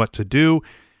knowing what to do.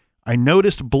 I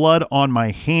noticed blood on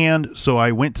my hand, so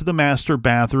I went to the master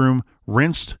bathroom,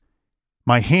 rinsed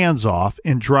my hands off,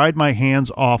 and dried my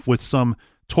hands off with some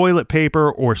toilet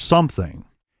paper or something,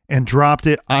 and dropped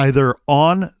it either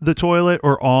on the toilet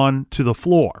or on to the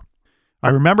floor. I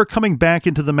remember coming back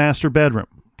into the master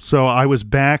bedroom, so I was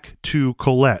back to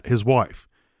Colette, his wife.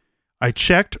 I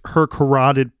checked her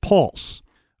carotid pulse.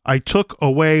 I took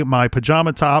away my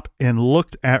pajama top and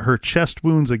looked at her chest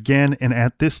wounds again, and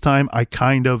at this time I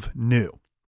kind of knew.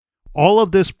 All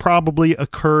of this probably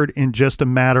occurred in just a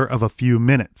matter of a few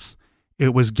minutes.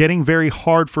 It was getting very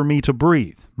hard for me to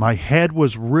breathe. My head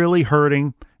was really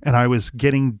hurting and I was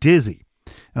getting dizzy,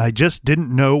 and I just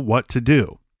didn't know what to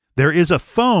do. There is a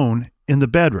phone in the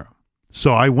bedroom,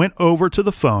 so I went over to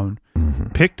the phone,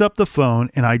 picked up the phone,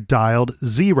 and I dialed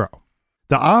 0.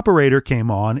 The operator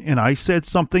came on and I said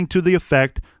something to the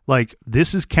effect like,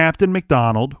 "This is Captain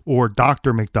McDonald or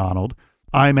Dr. McDonald.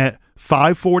 I'm at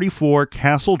 544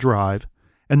 Castle Drive,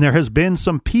 and there has been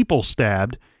some people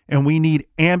stabbed, and we need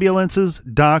ambulances,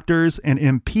 doctors, and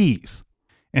MPs."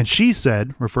 And she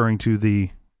said, referring to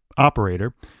the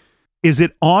operator, "Is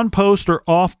it on post or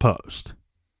off post?"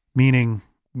 Meaning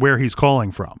where he's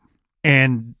calling from.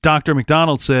 And Dr.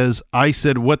 McDonald says, "I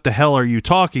said, what the hell are you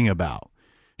talking about?"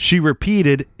 She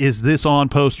repeated, "Is this on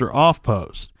post or off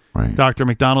post?" Right. Dr.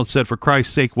 McDonald said, "For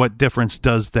Christ's sake, what difference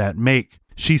does that make?"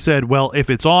 She said, "Well, if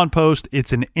it's on post,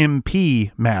 it's an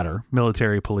MP matter,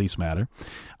 military police matter."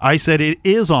 I said, "It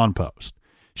is on post."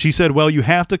 She said, "Well, you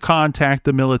have to contact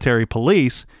the military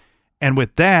police." And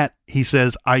with that, he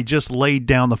says, I just laid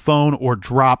down the phone or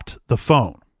dropped the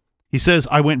phone. He says,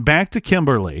 "I went back to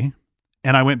Kimberly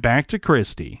and I went back to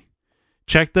Christy,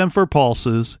 checked them for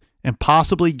pulses, and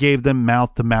possibly gave them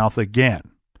mouth to mouth again."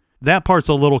 That part's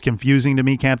a little confusing to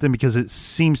me, Captain, because it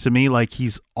seems to me like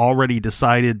he's already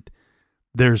decided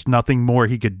there's nothing more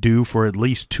he could do for at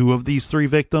least 2 of these 3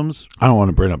 victims. I don't want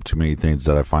to bring up too many things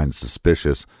that I find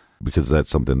suspicious because that's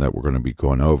something that we're going to be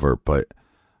going over. But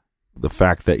the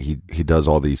fact that he does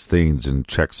all these things and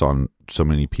checks on so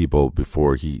many people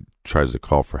before he tries to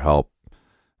call for help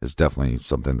is definitely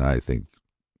something that I think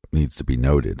needs to be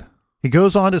noted. He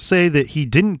goes on to say that he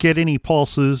didn't get any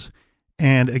pulses.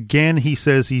 And again, he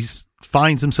says he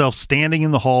finds himself standing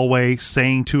in the hallway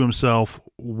saying to himself,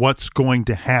 what's going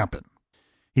to happen?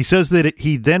 He says that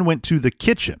he then went to the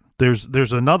kitchen.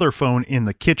 There's another phone in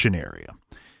the kitchen area.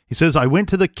 He says, "I went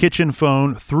to the kitchen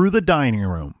phone through the dining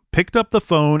room, picked up the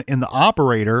phone, and the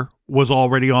operator was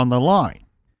already on the line.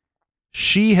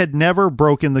 She had never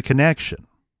broken the connection."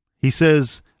 He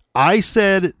says, "I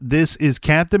said, this is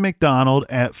Captain McDonald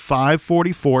at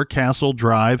 544 Castle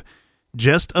Drive.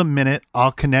 Just a minute,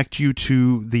 I'll connect you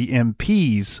to the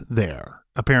MPs there."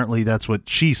 Apparently that's what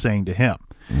she's saying to him.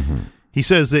 Mm-hmm. He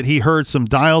says that he heard some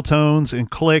dial tones and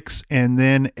clicks, and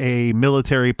then a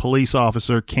military police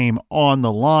officer came on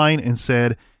the line and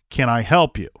said, "Can I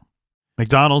help you?"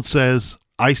 McDonald says,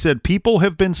 "I said people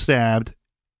have been stabbed,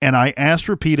 and I asked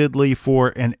repeatedly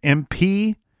for an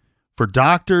MP, for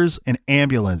doctors, and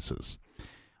ambulances.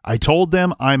 I told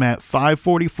them I'm at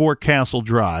 544 Castle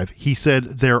Drive. He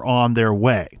said they're on their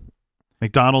way."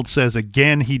 McDonald says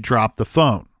again he dropped the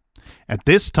phone. At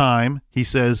this time, he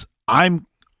says, "I'm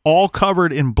all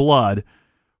covered in blood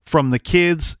from the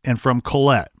kids and from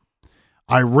Colette.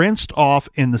 I rinsed off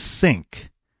in the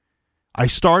sink. I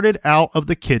started out of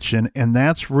the kitchen, and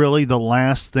that's really the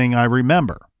last thing I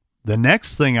remember. The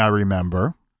next thing I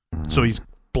remember," so he's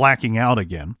blacking out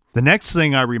again. "The next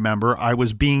thing I remember, I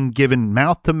was being given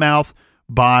mouth to mouth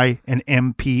by an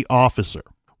MP officer.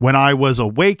 When I was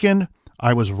awakened,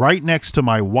 I was right next to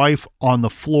my wife on the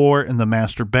floor in the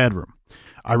master bedroom.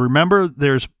 I remember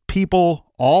there's people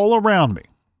all around me,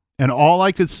 and all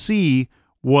I could see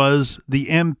was the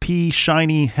MP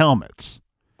shiny helmets.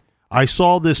 I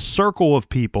saw this circle of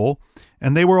people,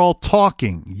 and they were all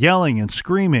talking, yelling, and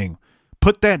screaming,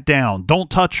 'Put that down, don't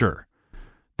touch her.'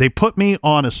 They put me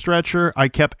on a stretcher. I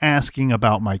kept asking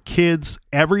about my kids.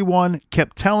 Everyone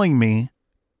kept telling me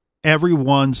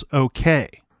everyone's okay.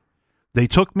 They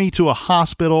took me to a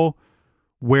hospital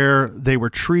where they were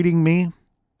treating me."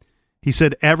 He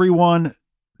said everyone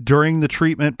during the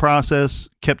treatment process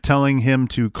kept telling him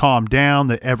to calm down,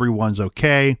 that everyone's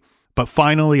okay. But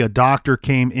finally, a doctor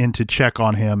came in to check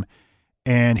on him.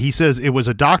 And he says it was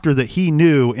a doctor that he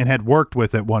knew and had worked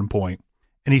with at one point.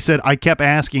 And he said, I kept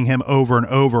asking him over and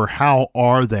over, how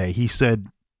are they? He said,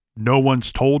 no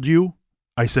one's told you?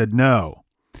 I said, no.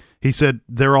 He said,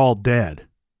 they're all dead.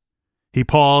 He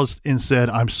paused and said,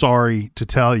 I'm sorry to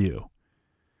tell you.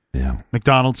 Yeah.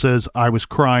 McDonald says, I was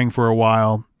crying for a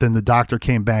while. Then the doctor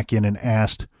came back in and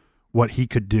asked what he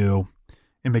could do.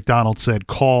 And McDonald said,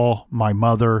 call my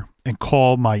mother and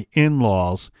call my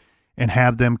in-laws and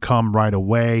have them come right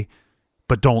away,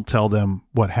 but don't tell them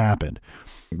what happened.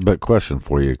 But question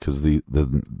for you, because the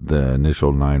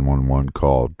initial 911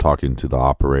 call, talking to the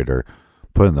operator,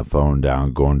 putting the phone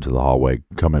down, going to the hallway,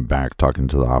 coming back, talking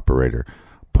to the operator,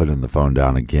 putting the phone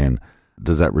down again,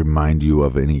 does that remind you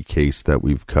of any case that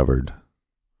we've covered?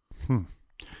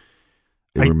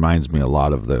 It reminds me a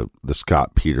lot of the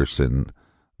Scott Peterson,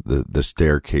 the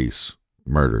staircase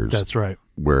murders. That's right.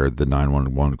 where the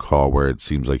 911 call, where it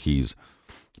seems like he's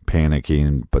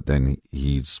panicking, but then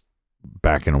he's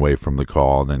backing away from the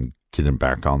call, then getting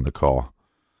back on the call.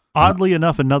 Oddly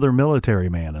enough, another military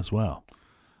man as well.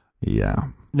 Yeah.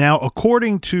 Now,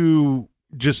 according to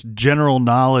just general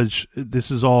knowledge,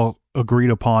 this is all agreed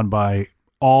upon by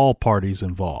all parties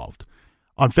involved.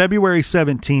 On February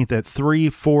 17th at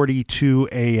 3:42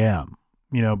 a.m.,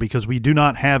 because we do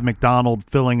not have McDonald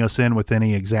filling us in with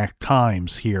any exact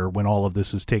times here when all of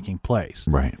this is taking place.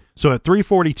 Right. So at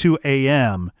 3:42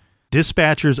 a.m.,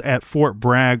 dispatchers at Fort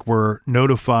Bragg were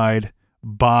notified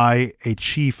by a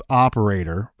chief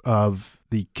operator of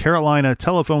the Carolina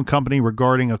Telephone Company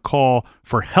regarding a call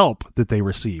for help that they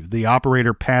received. The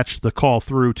operator patched the call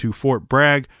through to Fort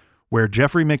Bragg, where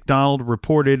Jeffrey McDonald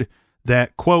reported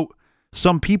that, quote,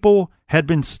 some people had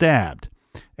been stabbed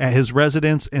at his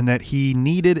residence and that he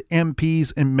needed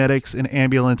MPs and medics and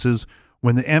ambulances.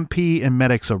 When the MP and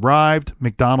medics arrived,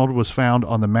 McDonald was found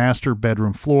on the master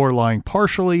bedroom floor, lying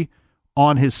partially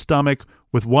on his stomach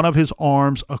with one of his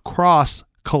arms across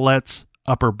Colette's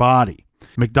upper body.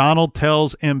 McDonald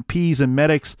tells MPs and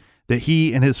medics that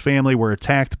he and his family were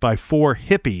attacked by 4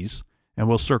 hippies, and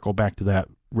we'll circle back to that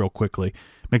real quickly.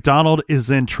 McDonald is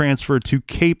then transferred to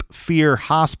Cape Fear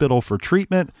Hospital for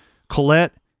treatment.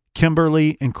 Colette,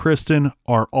 Kimberly, and Kristen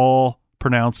are all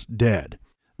pronounced dead.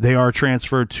 They are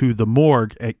transferred to the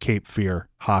morgue at Cape Fear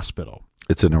Hospital.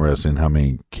 It's interesting how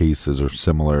many cases are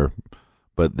similar,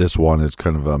 but this one is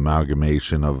kind of an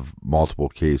amalgamation of multiple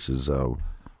cases.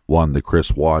 One, the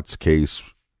Chris Watts case,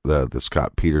 the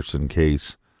Scott Peterson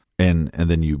case, and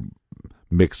then you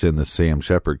mix in the Sam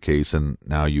Shepard case, and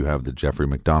now you have the Jeffrey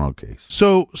McDonald case.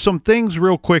 So some things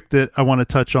real quick that I want to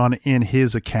touch on in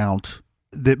his account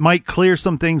that might clear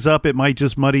some things up. It might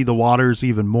just muddy the waters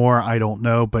even more. I don't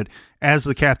know. But as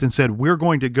the captain said, we're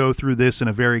going to go through this in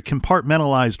a very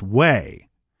compartmentalized way.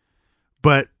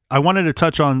 But I wanted to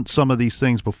touch on some of these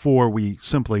things before we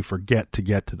simply forget to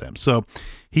get to them. So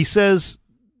he says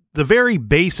the very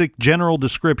basic general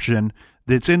description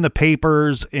that's in the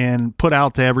papers and put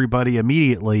out to everybody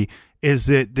immediately is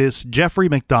that this Jeffrey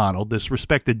McDonald, this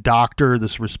respected doctor,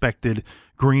 this respected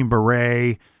Green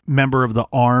Beret, member of the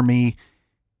Army,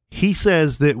 he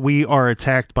says that we are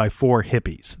attacked by 4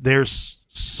 hippies. There's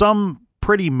some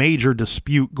pretty major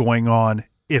dispute going on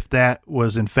if that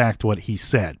was in fact what he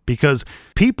said, because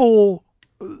people,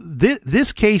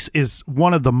 this case is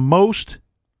one of the most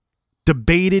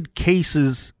debated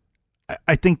cases,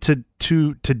 I think, to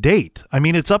date. I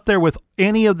mean, it's up there with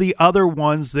any of the other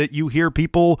ones that you hear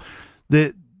people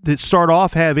that start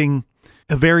off having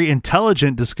a very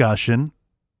intelligent discussion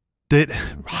that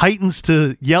heightens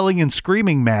to yelling and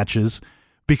screaming matches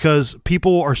because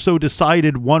people are so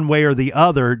decided one way or the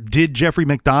other. Did Jeffrey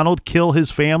McDonald kill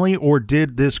his family, or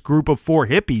did this group of 4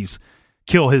 hippies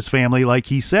kill his family like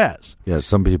he says? Yeah,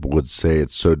 some people would say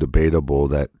it's so debatable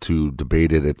that to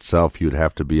debate it itself, you'd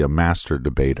have to be a master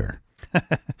debater.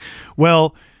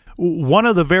 Well, one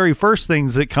of the very first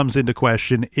things that comes into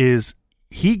question is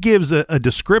he gives a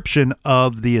description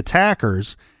of the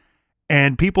attackers,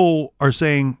 and people are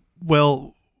saying,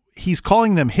 well, he's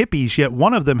calling them hippies, yet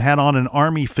one of them had on an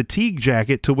Army fatigue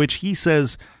jacket, to which he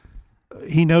says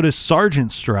he noticed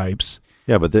sergeant stripes.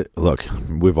 Yeah, but look,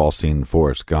 we've all seen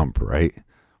Forrest Gump, right?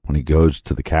 When he goes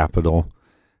to the Capitol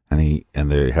and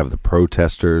they have the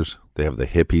protesters, they have the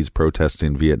hippies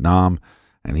protesting Vietnam,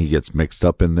 and he gets mixed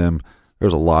up in them.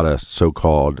 There's a lot of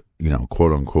so-called,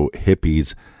 quote unquote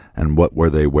hippies, and what were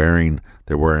they wearing?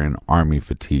 They're wearing Army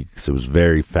fatigues. It was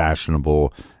very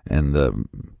fashionable in the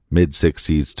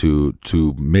mid-'60s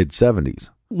to mid-'70s.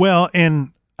 Well,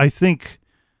 and I think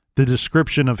the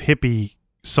description of hippie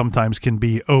sometimes can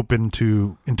be open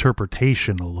to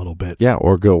interpretation a little bit. Yeah,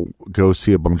 or go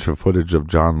see a bunch of footage of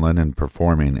John Lennon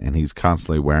performing, and he's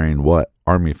constantly wearing what?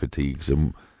 Army fatigues.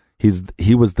 And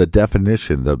he was the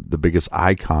definition, the biggest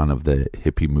icon of the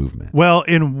hippie movement. Well,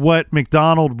 and what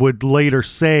McDonald would later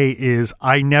say is,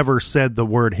 I never said the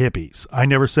word hippies. I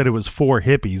never said it was 4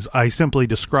 hippies. I simply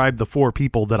described the 4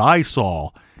 people that I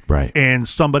saw. Right. And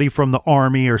somebody from the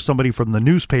Army or somebody from the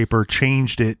newspaper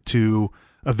changed it to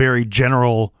a very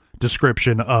general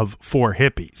description of 4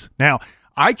 hippies. Now,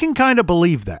 I can kind of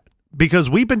believe that, because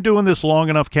we've been doing this long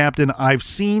enough, Captain. I've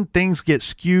seen things get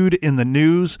skewed in the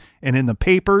news and in the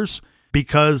papers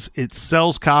because it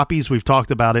sells copies. We've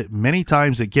talked about it many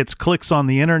times. It gets clicks on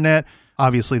the internet.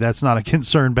 Obviously, that's not a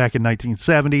concern back in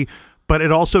 1970, but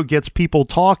it also gets people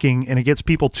talking and it gets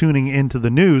people tuning into the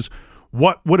news.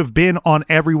 What would have been on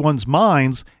everyone's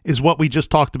minds is what we just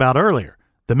talked about earlier,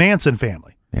 the Manson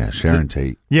family. Yeah, Sharon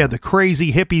Tate. Yeah, the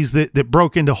crazy hippies that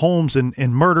broke into homes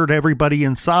and murdered everybody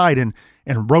inside and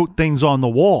wrote things on the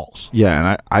walls.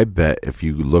 Yeah, and I bet if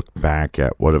you look back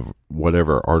at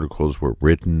whatever articles were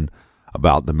written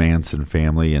about the Manson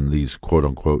family and these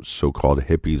quote-unquote so-called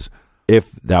hippies,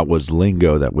 if that was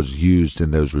lingo that was used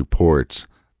in those reports,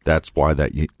 that's why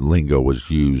that lingo was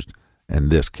used in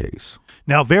this case.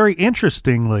 Now, very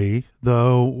interestingly,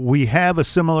 though, we have a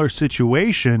similar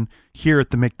situation here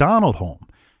at the McDonald home.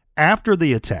 After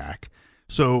the attack,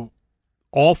 so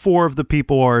all 4 of the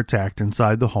people are attacked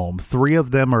inside the home. 3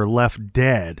 of them are left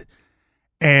dead.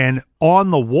 And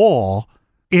on the wall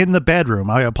in the bedroom,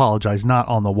 I apologize, not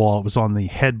on the wall, it was on the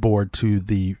headboard to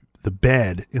the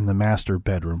bed in the master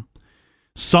bedroom,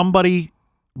 somebody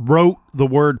wrote the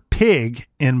word pig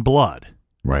in blood.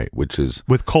 Right, which is...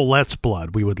 with Colette's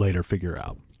blood, we would later figure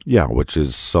out. Yeah, which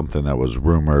is something that was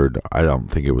rumored. I don't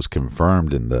think it was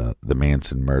confirmed in the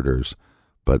Manson murders,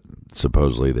 but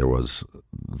supposedly there was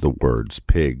the words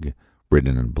pig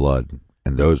written in blood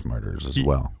in those murders as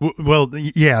well. Well,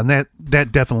 yeah, and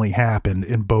that definitely happened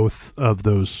in both of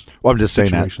those. Well, I'm just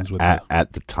saying that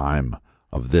at the time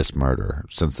of this murder,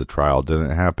 since the trial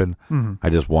didn't happen, I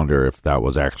just wonder if that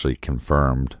was actually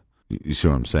confirmed. You see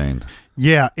what I'm saying?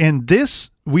 Yeah, and this,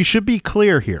 we should be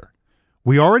clear here.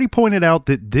 We already pointed out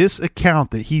that this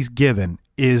account that he's given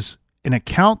is an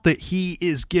account that he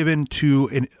is given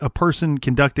to a person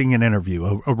conducting an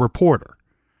interview, a reporter.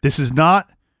 This is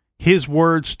not his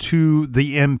words to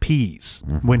the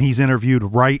MPs when he's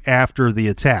interviewed right after the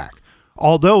attack.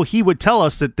 Although he would tell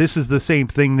us that this is the same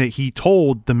thing that he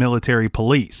told the military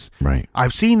police. Right.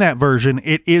 I've seen that version.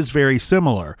 It is very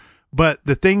similar. But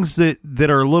the things that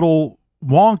are a little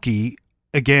wonky,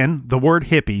 again, the word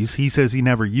hippies, he says he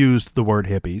never used the word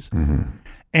hippies.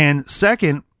 And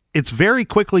second, it's very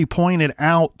quickly pointed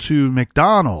out to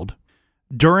McDonald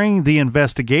during the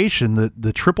investigation,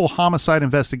 the triple homicide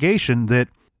investigation, that,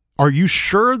 are you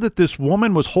sure that this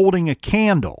woman was holding a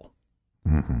candle?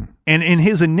 And in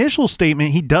his initial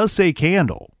statement, he does say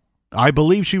candle. I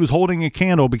believe she was holding a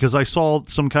candle because I saw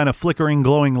some kind of flickering,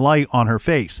 glowing light on her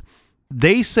face.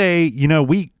 They say,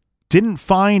 we didn't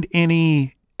find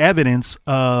any evidence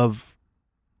of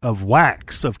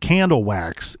wax, of candle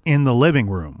wax in the living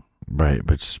room. Right,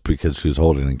 but just because she's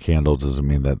holding a candle doesn't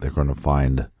mean that they're going to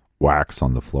find wax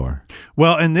on the floor.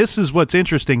 Well, and this is what's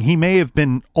interesting. He may have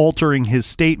been altering his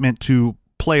statement to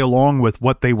play along with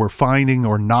what they were finding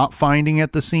or not finding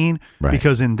at the scene. Right.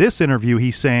 Because in this interview,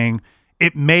 he's saying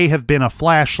it may have been a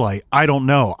flashlight. I don't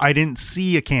know. I didn't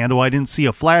see a candle. I didn't see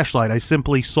a flashlight. I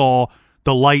simply saw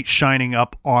the light shining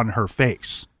up on her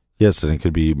face. Yes, and it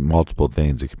could be multiple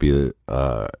things. It could be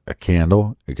a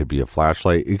candle. It could be a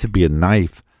flashlight. It could be a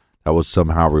knife that was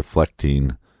somehow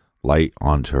reflecting light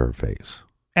onto her face.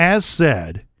 As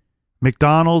said,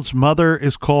 McDonald's mother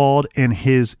is called and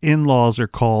his in-laws are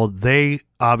called. They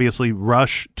obviously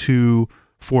rush to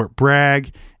Fort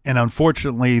Bragg, and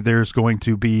unfortunately there's going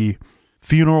to be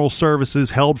funeral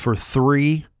services held for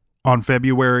 3 on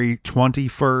February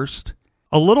 21st.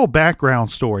 A little background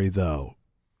story, though,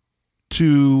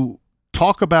 to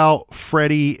talk about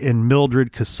Freddie and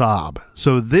Mildred Kassab.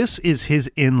 So this is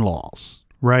his in-laws,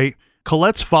 right?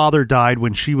 Colette's father died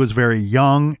when she was very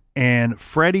young, and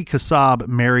Freddie Kassab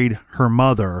married her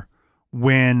mother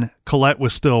when Colette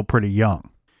was still pretty young.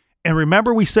 And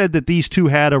remember, we said that these two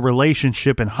had a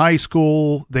relationship in high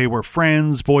school. They were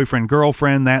friends, boyfriend,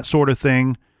 girlfriend, that sort of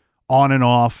thing, on and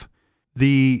off.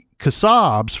 The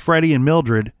Kassabs, Freddie and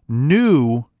Mildred,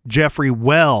 knew Jeffrey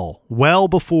well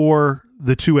before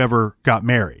the two ever got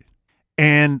married.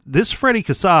 And this Freddie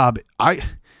Kassab,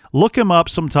 look him up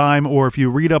sometime, or if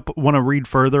you want to read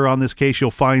further on this case, you'll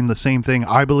find the same thing.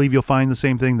 I believe you'll find the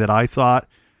same thing that I thought.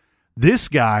 This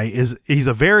guy he's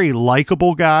a very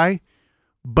likable guy,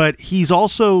 but he's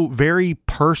also very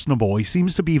personable. He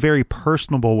seems to be very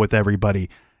personable with everybody.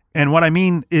 And what I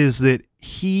mean is that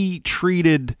he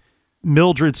treated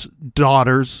Mildred's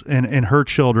daughters and her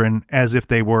children as if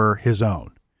they were his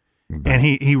own. And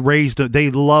he raised, they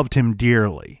loved him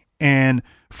dearly. And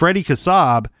Freddie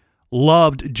Kassab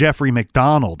loved Jeffrey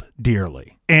McDonald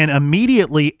dearly. And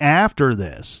immediately after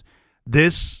this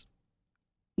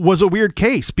was a weird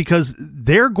case because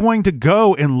they're going to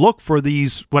go and look for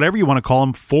these, whatever you want to call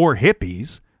them, 4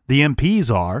 hippies, the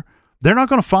MPs are. They're not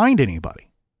going to find anybody.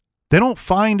 They don't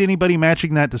find anybody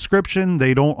matching that description.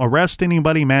 They don't arrest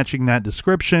anybody matching that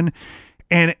description.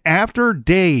 And after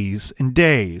days and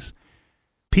days,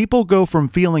 people go from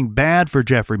feeling bad for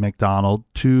Jeffrey McDonald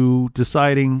to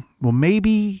deciding, well,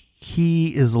 maybe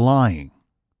he is lying.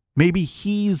 Maybe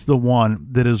he's the one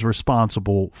that is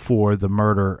responsible for the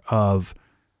murder of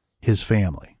his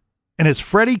family. And it's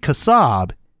Freddie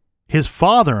Kassab, his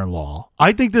father-in-law.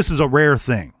 I think this is a rare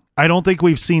thing. I don't think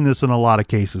we've seen this in a lot of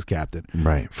cases, Captain.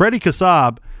 Right. Freddie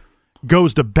Kassab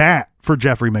goes to bat for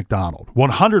Jeffrey McDonald.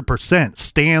 100%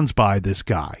 stands by this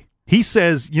guy. He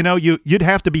says, you'd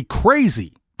have to be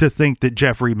crazy to think that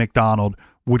Jeffrey McDonald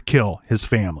would kill his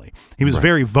family. He was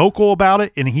very vocal about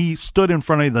it, and he stood in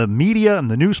front of the media and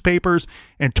the newspapers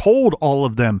and told all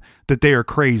of them that they are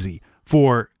crazy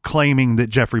for claiming that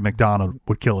Jeffrey McDonald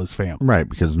would kill his family. Right,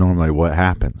 because normally what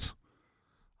happens?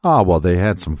 Oh, well, they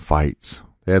had some fights.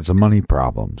 They had some money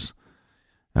problems.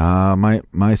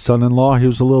 My son-in-law, he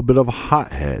was a little bit of a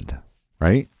hothead,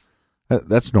 right?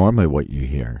 That's normally what you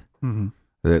hear,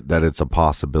 that it's a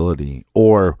possibility.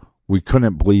 Or we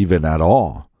couldn't believe it at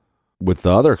all with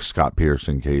the other Scott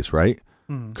Pearson case, right?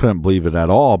 Couldn't believe it at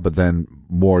all, but then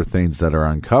more things that are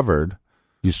uncovered,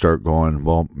 you start going,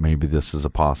 well, maybe this is a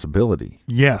possibility.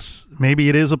 Yes, maybe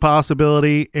it is a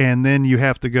possibility, and then you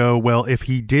have to go, well, if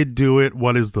he did do it,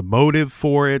 what is the motive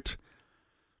for it?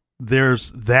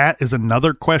 That is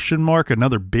another question mark,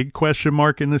 another big question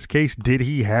mark in this case. Did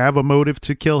he have a motive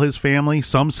to kill his family?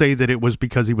 Some say that it was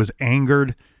because he was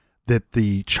angered that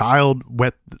the child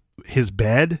wet his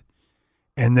bed,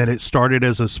 and that it started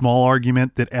as a small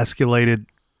argument that escalated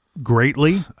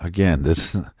greatly. Again,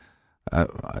 this,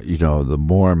 the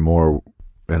more and more,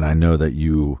 and I know that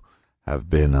you have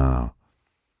been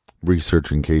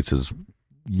researching cases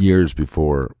years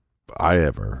before I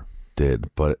ever did,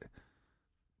 but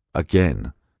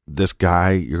again, this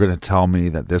guy, you're going to tell me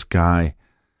that this guy,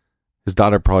 his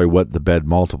daughter probably wet the bed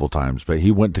multiple times, but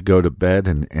he went to go to bed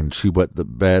and she wet the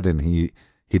bed, and he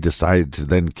decided to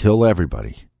then kill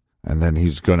everybody. And then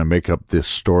he's going to make up this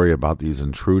story about these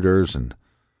intruders, and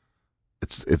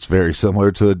it's very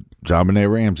similar to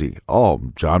JonBenet Ramsey. Oh,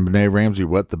 JonBenet Ramsey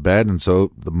wet the bed, and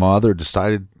so the mother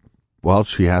decided, well,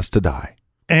 she has to die.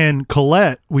 And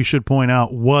Colette, we should point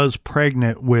out, was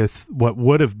pregnant with what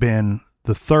would have been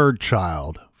the third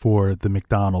child for the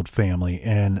McDonald family.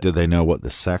 And did they know what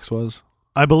the sex was?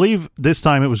 I believe this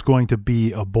time it was going to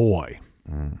be a boy.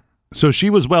 So she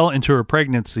was well into her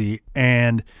pregnancy.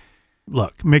 And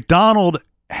look, McDonald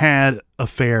had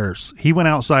affairs. He went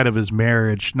outside of his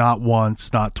marriage not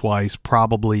once, not twice,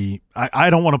 probably. I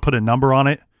don't want to put a number on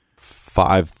it.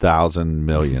 5,000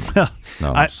 million. No,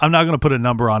 I'm not going to put a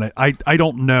number on it. I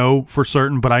don't know for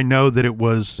certain, but I know that it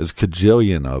was... It's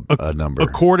cajillion a number.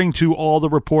 According to all the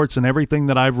reports and everything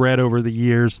that I've read over the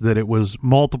years, that it was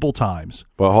multiple times.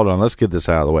 Well, hold on. Let's get this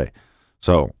out of the way.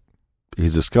 So,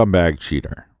 he's a scumbag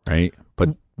cheater, right?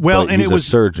 But and he's a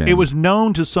surgeon. It was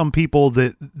known to some people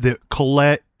that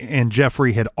Colette and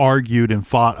Jeffrey had argued and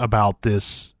fought about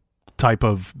this type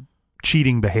of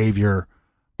cheating behavior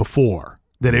before.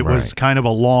 That it was kind of a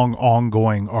long,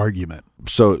 ongoing argument.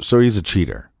 So he's a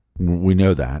cheater. We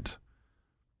know that.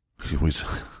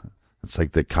 It's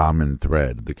like the common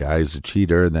thread. The guy's a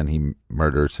cheater, and then he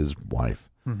murders his wife.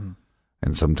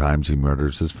 And sometimes he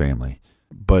murders his family.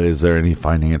 But is there any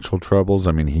financial troubles?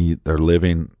 I mean, they're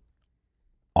living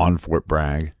on Fort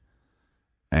Bragg,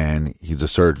 and he's a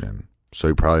surgeon. So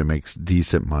he probably makes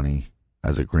decent money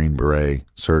as a Green Beret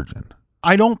surgeon.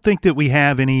 I don't think that we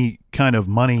have any kind of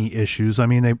money issues. I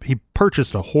mean, he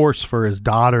purchased a horse for his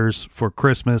daughters for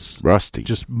Christmas. Rusty.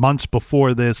 Just months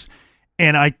before this.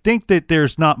 And I think that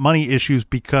there's not money issues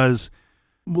because,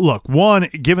 look, one,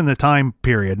 given the time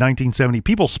period, 1970,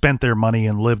 people spent their money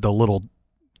and lived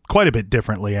quite a bit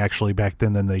differently, actually, back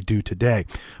then than they do today.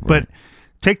 But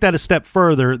take that a step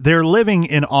further. They're living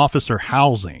in officer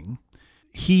housing.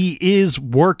 He is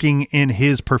working in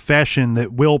his profession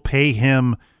that will pay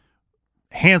him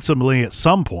handsomely at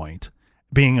some point,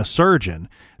 being a surgeon.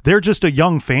 They're just a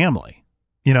young family.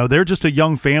 They're just a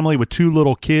young family with two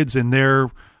little kids, and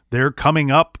they're coming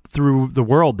up through the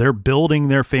world. They're building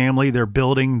their family. They're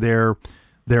building their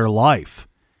life.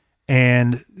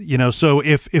 And, so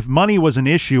if money was an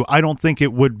issue, I don't think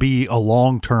it would be a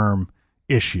long-term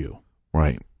issue.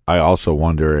 Right. I also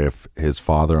wonder if his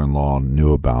father-in-law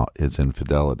knew about his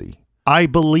infidelity. I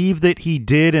believe that he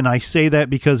did, and I say that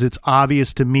because it's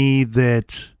obvious to me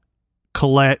that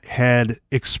Colette had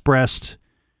expressed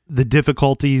the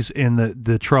difficulties and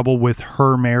the trouble with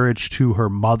her marriage to her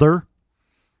mother.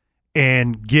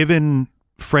 And given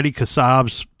Freddie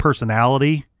Kassab's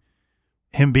personality,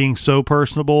 him being so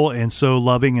personable and so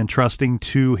loving and trusting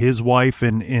to his wife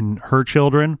and her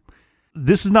children,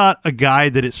 this is not a guy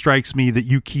that it strikes me that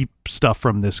you keep stuff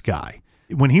from this guy.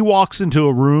 When he walks into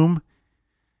a room,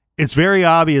 it's very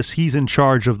obvious he's in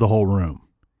charge of the whole room.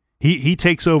 He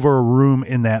takes over a room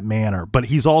in that manner, but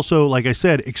he's also, like I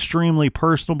said, extremely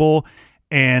personable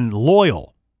and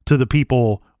loyal to the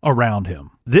people around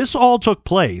him. This all took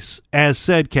place, as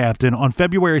said, Captain, on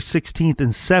February 16th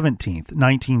and 17th,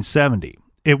 1970.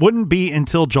 It wouldn't be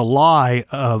until July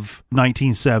of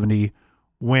 1970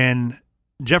 when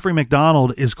Jeffrey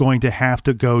MacDonald is going to have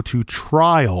to go to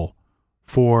trial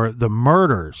for the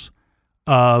murders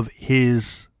of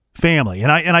his family.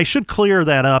 And I should clear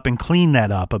that up and clean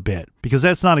that up a bit, because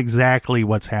that's not exactly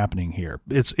what's happening here.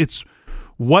 It's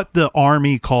what the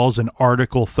Army calls an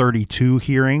Article 32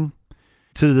 hearing.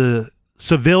 To the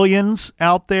civilians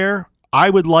out there, I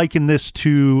would liken this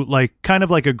to kind of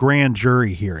like a grand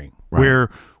jury hearing, right, where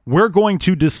we're going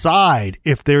to decide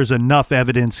if there's enough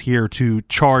evidence here to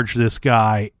charge this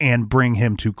guy and bring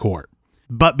him to court.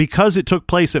 But because it took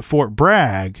place at Fort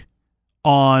Bragg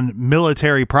on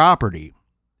military property,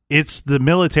 it's the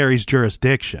military's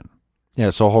jurisdiction. Yeah,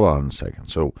 so hold on a second.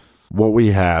 So what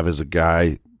we have is a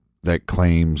guy that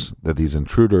claims that these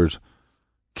intruders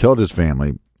killed his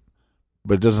family,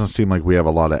 but it doesn't seem like we have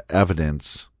a lot of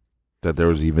evidence that there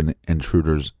was even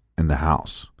intruders in the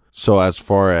house. So as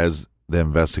far as the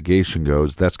investigation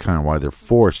goes, that's kind of why they're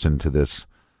forced into this,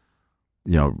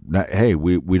 hey,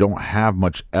 we don't have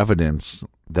much evidence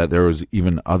that there was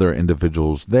even other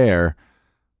individuals there.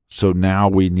 So now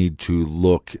we need to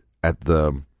look at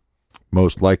the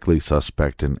most likely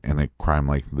suspect in a crime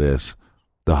like this,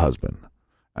 the husband.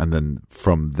 And then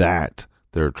from that,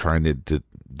 they're trying to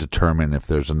determine if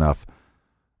there's enough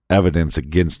evidence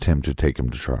against him to take him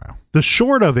to trial. The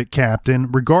short of it,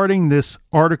 Captain, regarding this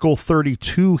Article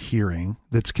 32 hearing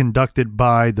that's conducted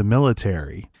by the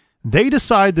military, they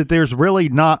decide that there's really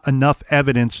not enough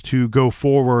evidence to go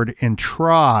forward and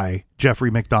try Jeffrey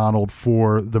MacDonald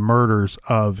for the murders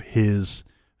of his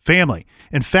family.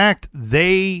 In fact,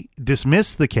 they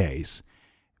dismiss the case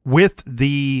with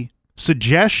the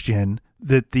suggestion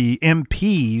that the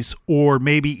MPs or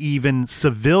maybe even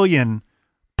civilian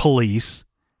police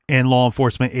and law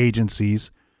enforcement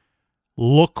agencies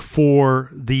look for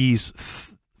these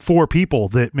four people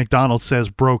that MacDonald says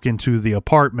broke into the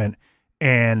apartment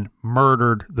and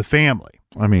murdered the family.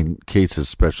 I mean, cases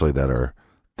especially that are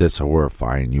this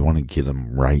horrifying, you want to get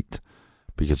them right,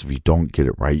 because if you don't get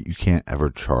it right, you can't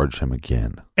ever charge him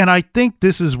again. And I think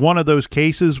this is one of those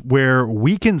cases where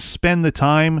we can spend the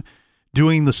time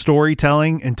doing the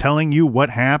storytelling and telling you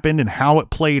what happened and how it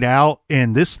played out.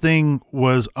 And this thing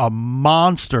was a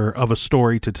monster of a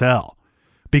story to tell,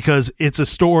 because it's a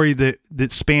story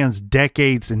that spans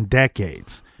decades and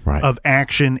decades, right, of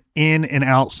action in and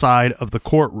outside of the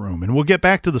courtroom. And we'll get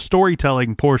back to the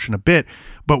storytelling portion a bit.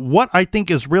 But what I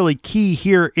think is really key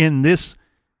here in this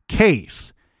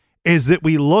case is that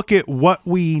we look at what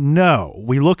we know.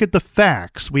 We look at the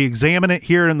facts. We examine it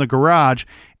here in the garage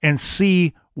and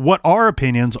see what our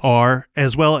opinions are,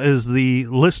 as well as the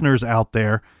listeners out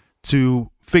there,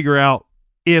 to figure out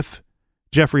if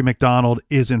Jeffrey MacDonald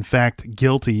is in fact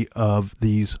guilty of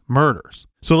these murders.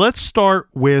 So let's start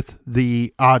with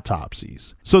the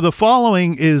autopsies. So the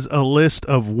following is a list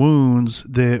of wounds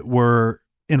that were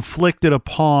inflicted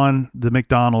upon the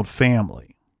MacDonald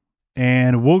family.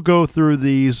 And we'll go through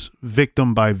these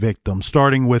victim by victim,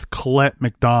 starting with Colette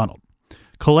MacDonald.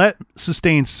 Colette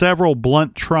sustained several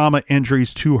blunt trauma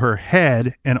injuries to her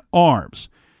head and arms.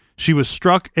 She was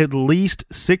struck at least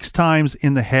 6 times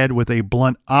in the head with a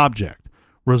blunt object,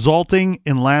 resulting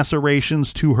in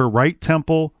lacerations to her right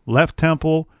temple, left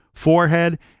temple,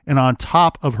 forehead, and on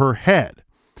top of her head.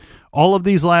 All of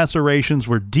these lacerations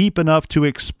were deep enough to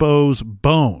expose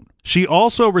bone. She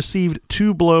also received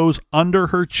 2 blows under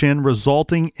her chin,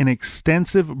 resulting in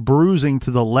extensive bruising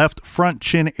to the left front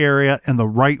chin area and the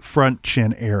right front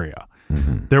chin area.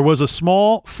 Mm-hmm. There was a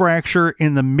small fracture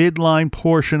in the midline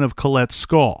portion of Colette's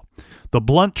skull. The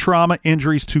blunt trauma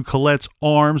injuries to Colette's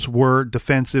arms were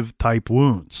defensive type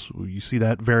wounds. You see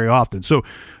that very often. So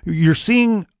you're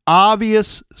seeing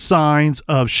obvious signs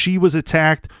of she was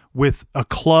attacked with a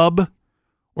club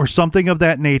or something of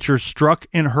that nature, struck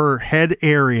in her head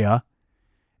area,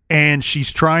 and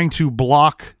she's trying to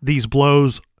block these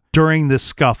blows during this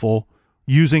scuffle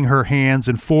using her hands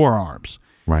and forearms.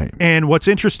 Right. And what's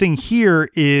interesting here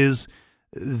is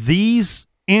these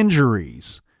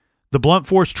injuries, the blunt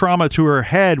force trauma to her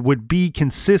head, would be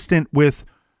consistent with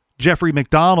Jeffrey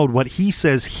MacDonald, what he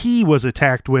says he was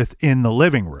attacked with in the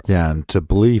living room. Yeah, and to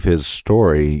believe his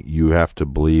story, you have to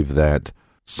believe that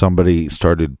somebody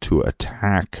started to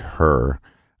attack her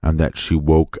and that she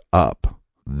woke up.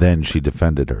 Then she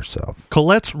defended herself.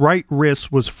 Colette's right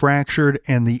wrist was fractured,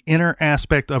 and the inner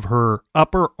aspect of her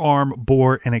upper arm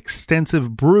bore an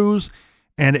extensive bruise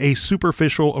and a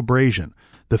superficial abrasion.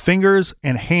 The fingers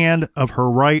and hand of her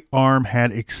right arm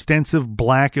had extensive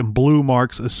black and blue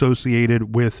marks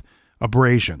associated with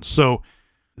abrasions. So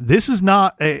This is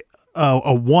not a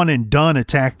one and done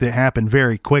attack that happened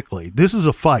very quickly. This is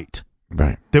a fight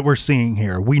that we're seeing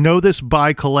here. We know this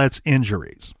by Colette's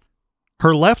injuries.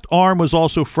 Her left arm was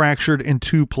also fractured in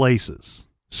 2 places.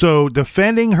 So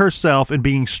defending herself and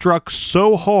being struck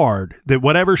so hard that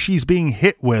whatever she's being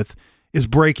hit with is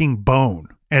breaking bone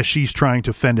as she's trying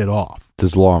to fend it off.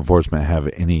 Does law enforcement have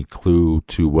any clue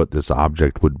to what this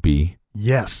object would be?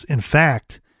 Yes. In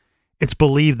fact, it's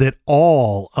believed that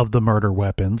all of the murder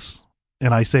weapons,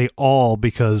 and I say all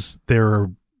because there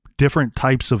are different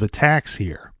types of attacks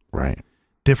here. Right.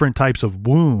 Different types of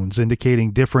wounds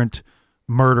indicating different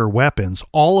murder weapons.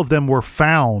 All of them were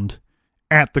found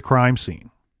at the crime scene.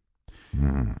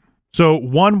 So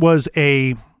one was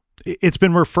it's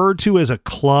been referred to as a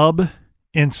club.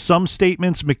 In some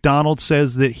statements, McDonald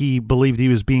says that he believed he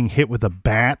was being hit with a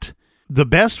bat. The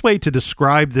best way to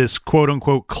describe this quote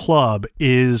unquote club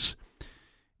is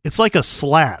it's like a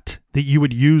slat that you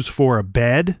would use for a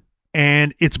bed.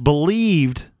 And it's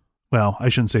believed, well, I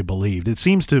shouldn't say believed. It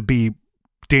seems to be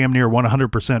damn near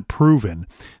 100% proven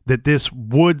that this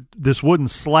wooden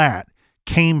slat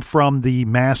came from the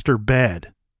master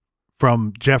bed,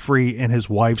 from Jeffrey and his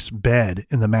wife's bed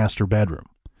in the master bedroom.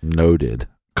 Noted.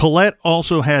 Colette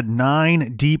also had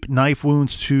 9 deep knife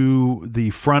wounds to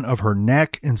the front of her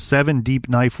neck and 7 deep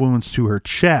knife wounds to her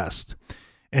chest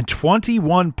and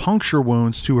 21 puncture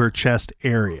wounds to her chest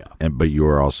area. But you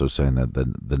were also saying that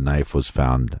the knife was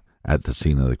found at the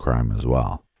scene of the crime as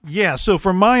well. Yeah, so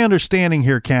from my understanding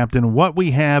here, Captain, what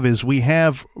we have is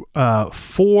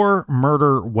 4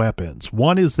 murder weapons.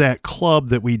 One is that club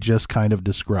that we just kind of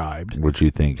described. Which you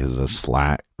think is a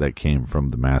slat that came from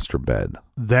the master bed.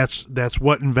 That's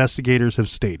what investigators have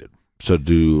stated. So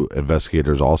do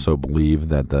investigators also believe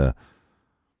that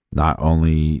not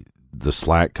only the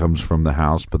slat comes from the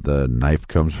house, but the knife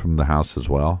comes from the house as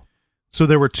well? So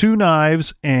there were 2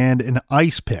 knives and an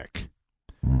ice pick.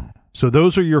 So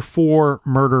those are your 4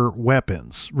 murder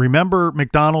weapons. Remember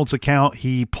McDonald's account,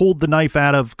 he pulled the knife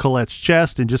out of Colette's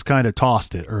chest and just kind of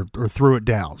tossed it or threw it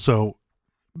down. So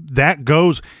that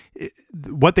goes,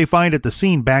 what they find at the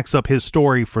scene backs up his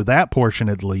story for that portion,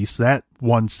 at least, that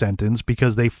one sentence,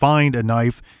 because they find a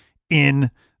knife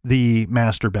in the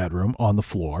master bedroom on the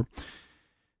floor.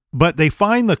 But they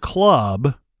find the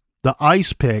club, the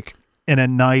ice pick, and a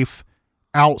knife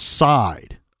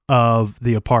outside of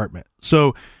the apartment.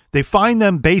 So they find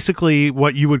them basically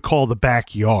what you would call the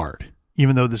backyard,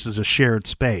 even though this is a shared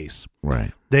space.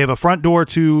 Right. They have a front door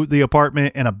to the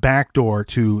apartment and a back door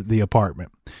to the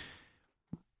apartment.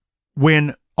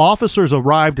 When officers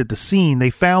arrived at the scene, they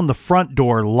found the front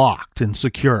door locked and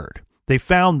secured. They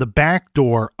found the back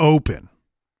door open,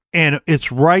 and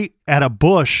it's right at a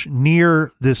bush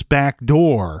near this back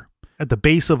door, at the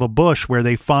base of a bush, where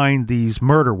they find these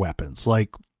murder weapons.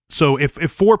 So if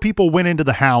 4 people went into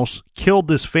the house, killed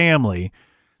this family,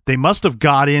 they must have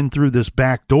got in through this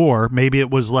back door. Maybe it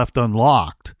was left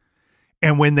unlocked.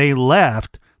 And when they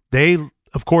left, they,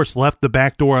 of course, left the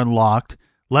back door unlocked,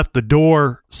 left the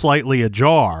door slightly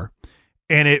ajar,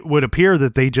 and it would appear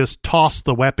that they just tossed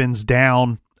the weapons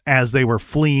down as they were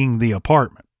fleeing the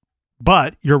apartment.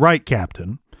 But you're right,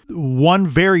 Captain. One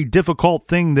very difficult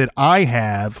thing that I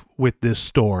have with this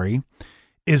story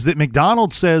is that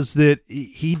McDonald says that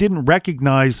he didn't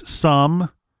recognize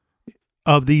some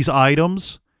of these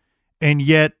items, and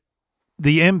yet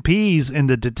the MPs and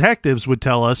the detectives would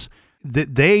tell us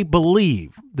that they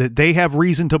believe, that they have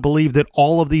reason to believe that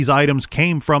all of these items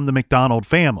came from the McDonald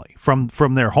family,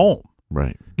 from their home.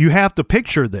 Right. You have to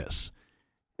picture this.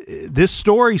 This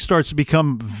story starts to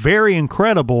become very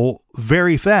incredible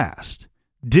very fast.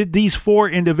 Did these 4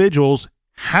 individuals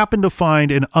happen to find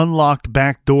an unlocked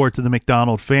back door to the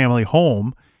McDonald family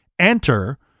home,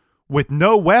 enter with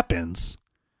no weapons,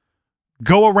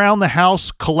 go around the house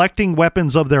collecting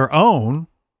weapons of their own,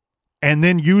 and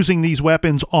then using these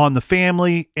weapons on the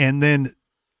family and then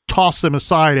toss them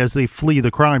aside as they flee the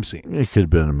crime scene? It could have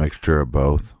been a mixture of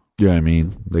both. Yeah, I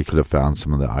mean, they could have found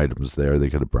some of the items there.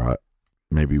 They could have brought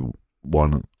maybe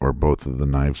one or both of the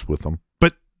knives with them.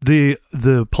 But the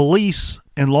police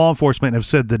and law enforcement have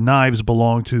said the knives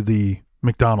belong to the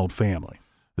McDonald family.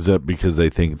 Is that because they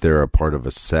think they're a part of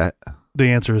a set? The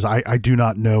answer is I do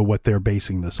not know what they're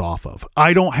basing this off of.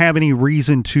 I don't have any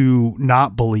reason to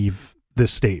not believe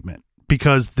this statement,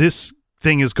 because this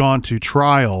thing has gone to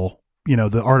trial,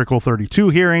 the Article 32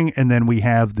 hearing, and then we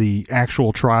have the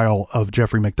actual trial of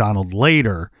Jeffrey McDonald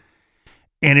later.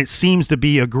 And it seems to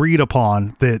be agreed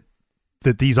upon that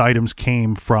these items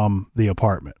came from the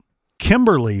apartment.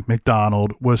 Kimberly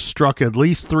McDonald was struck at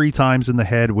least 3 times in the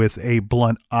head with a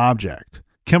blunt object.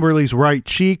 Kimberly's right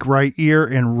cheek, right ear,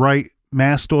 and right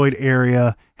mastoid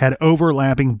area had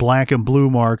overlapping black and blue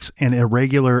marks and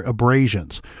irregular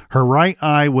abrasions. Her right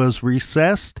eye was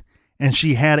recessed, and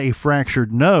she had a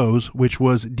fractured nose, which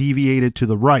was deviated to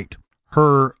the right.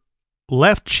 Her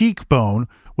left cheekbone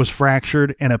was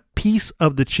fractured, and a piece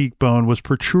of the cheekbone was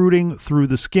protruding through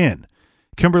the skin.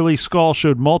 Kimberly's skull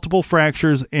showed multiple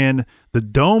fractures, and the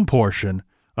dome portion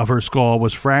of her skull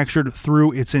was fractured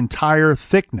through its entire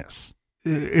thickness.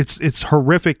 It's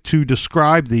horrific to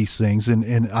describe these things,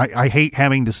 and I hate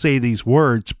having to say these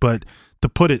words, but to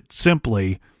put it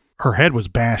simply, her head was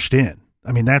bashed in.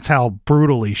 I mean, that's how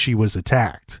brutally she was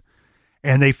attacked.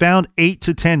 And they found 8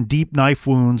 to 10 deep knife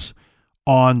wounds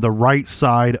on the right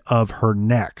side of her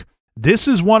neck. This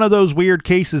is one of those weird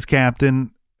cases,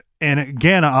 Captain. And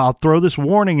again, I'll throw this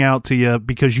warning out to you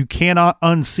because you cannot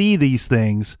unsee these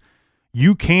things.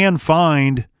 You can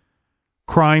find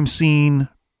crime scene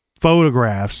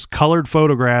photographs, colored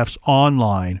photographs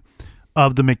online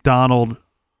of the McDonald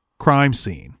crime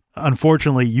scene.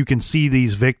 Unfortunately, you can see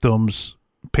these victims,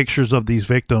 pictures of these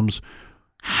victims,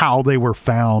 how they were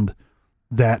found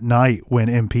that night when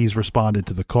MPs responded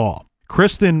to the call.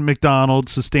 Kristen McDonald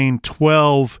sustained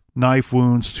 12 knife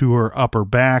wounds to her upper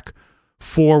back,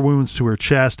 4 wounds to her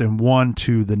chest, and 1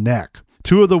 to the neck.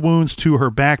 2 of the wounds to her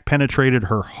back penetrated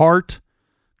her heart,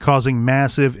 causing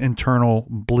massive internal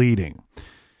bleeding.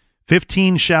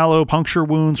 15 shallow puncture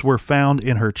wounds were found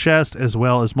in her chest, as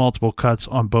well as multiple cuts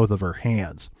on both of her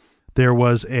hands. There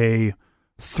was a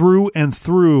through and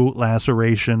through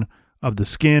laceration of the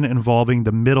skin involving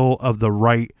the middle of the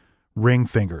right ring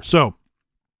finger. So,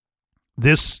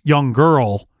 this young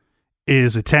girl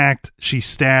is attacked. She's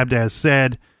stabbed, as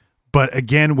said. But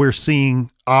again, we're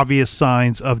seeing obvious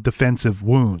signs of defensive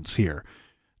wounds here.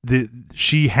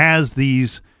 She has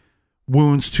these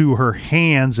wounds to her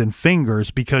hands and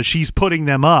fingers because she's putting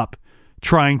them up,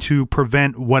 trying to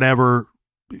prevent whatever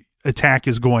attack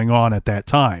is going on at that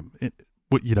time.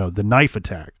 The knife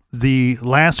attack. The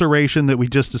laceration that we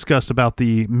just discussed about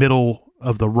the middle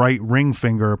of the right ring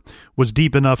finger was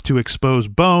deep enough to expose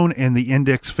bone, and the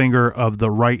index finger of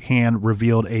the right hand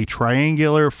revealed a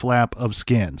triangular flap of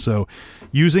skin. So,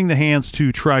 using the hands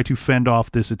to try to fend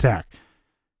off this attack.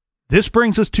 This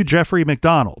brings us to Jeffrey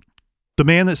McDonald, the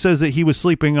man that says that he was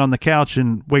sleeping on the couch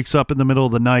and wakes up in the middle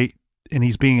of the night and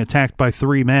he's being attacked by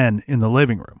 3 men in the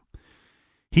living room.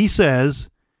 He says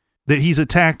that he's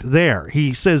attacked there.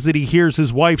 He says that he hears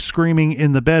his wife screaming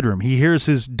in the bedroom. He hears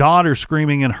his daughter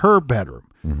screaming in her bedroom.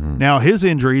 Mm-hmm. Now, his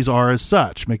injuries are as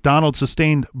such. McDonald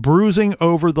sustained bruising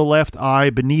over the left eye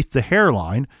beneath the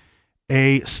hairline,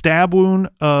 a stab wound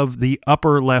of the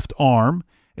upper left arm,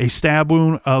 a stab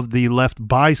wound of the left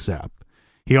bicep.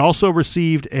 He also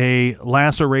received a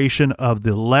laceration of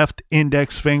the left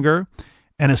index finger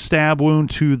and a stab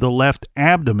wound to the left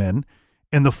abdomen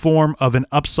in the form of an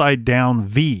upside-down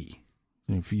V,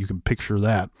 if you can picture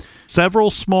that. Several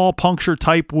small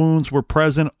puncture-type wounds were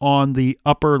present on the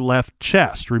upper left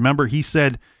chest. Remember, he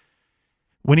said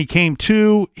when he came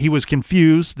to, he was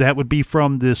confused. That would be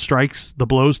from the strikes, the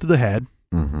blows to the head.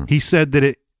 Mm-hmm. He said that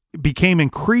it became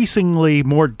increasingly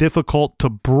more difficult to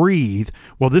breathe.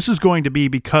 Well, this is going to be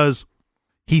because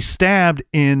he stabbed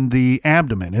in the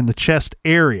abdomen, in the chest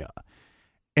area.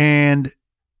 And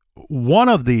one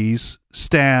of these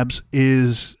stabs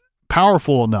is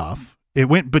powerful enough. It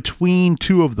went between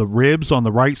 2 of the ribs on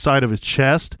the right side of his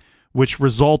chest, which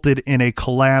resulted in a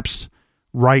collapsed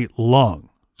right lung.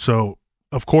 So,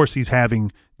 of course, he's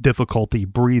having difficulty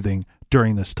breathing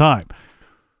during this time.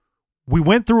 We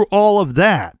went through all of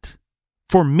that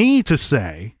for me to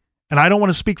say, and I don't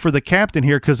want to speak for the captain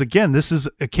here because, again, this is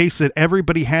a case that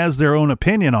everybody has their own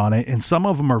opinion on it, and some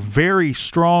of them are very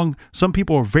strong. Some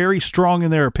people are very strong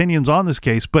in their opinions on this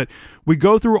case, but we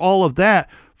go through all of that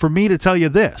for me to tell you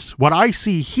this. What I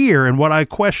see here and what I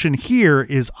question here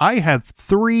is I have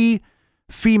 3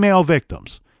 female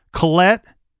victims, Colette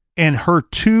and her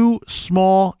 2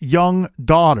 small young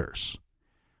daughters.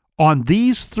 On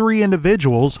these 3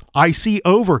 individuals, I see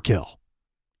overkill.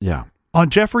 Yeah. On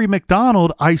Jeffrey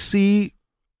McDonald, I see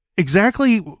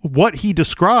exactly what he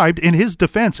described in his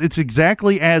defense. It's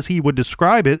exactly as he would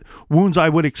describe it, wounds I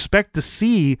would expect to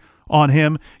see on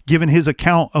him given his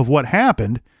account of what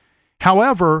happened.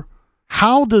 However,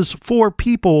 how does 4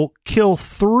 people kill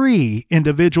 3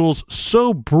 individuals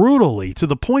so brutally to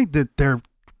the point that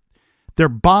their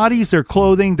bodies, their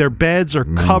clothing, their beds are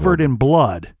covered in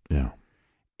blood? Yeah.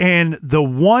 And the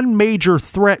one major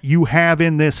threat you have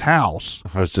in this house,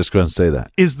 I was just going to say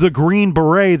that, is the Green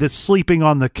Beret that's sleeping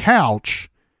on the couch.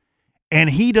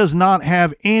 And he does not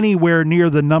have anywhere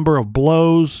near the number of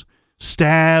blows,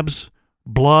 stabs,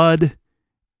 blood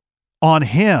on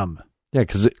him Yeah,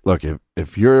 because look,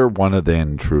 if you're one of the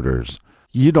intruders,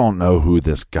 you don't know who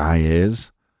this guy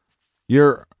is.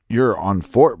 You're on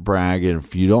Fort Bragg, and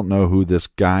if you don't know who this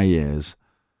guy is,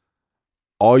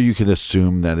 all you can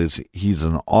assume that is he's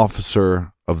an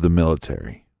officer of the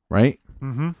military, right?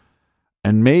 Mm-hmm.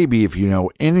 And maybe if you know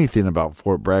anything about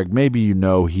Fort Bragg, maybe you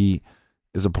know he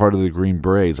is a part of the Green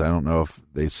Berets. I don't know if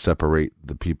they separate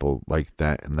the people like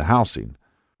that in the housing.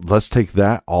 Let's take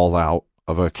that all out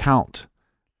of account.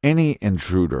 Any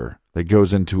intruder that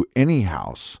goes into any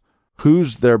house,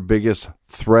 who's their biggest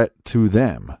threat to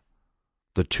them?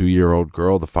 The 2-year-old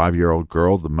girl, the 5-year-old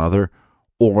girl, the mother,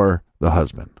 or the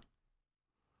husband?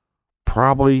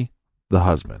 Probably the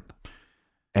husband.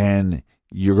 And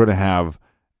you're going to have,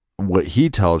 what he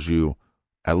tells you,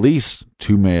 at least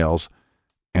 2 males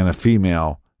and a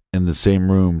female in the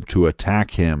same room to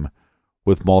attack him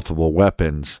with multiple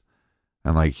weapons.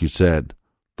 And like you said,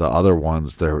 the other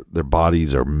ones, their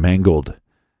bodies are mangled,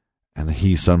 and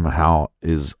he somehow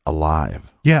is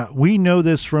alive. Yeah, we know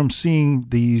this from seeing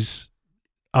these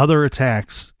other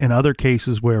attacks in other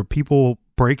cases where people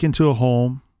break into a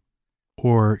home,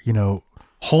 or,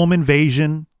 home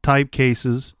invasion type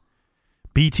cases,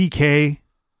 BTK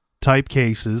type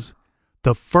cases.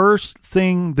 The first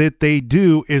thing that they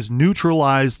do is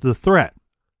neutralize the threat.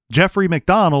 Jeffrey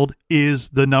MacDonald is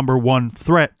the number one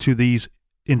threat to these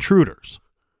intruders.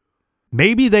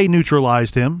 Maybe they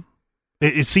neutralized him.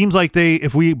 It seems like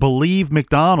if we believe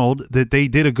MacDonald, that they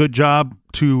did a good job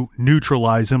to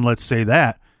neutralize him, let's say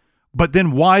that. But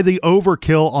then why the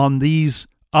overkill on these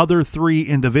other 3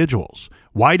 individuals?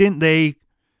 Why didn't they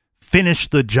finish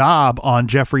the job on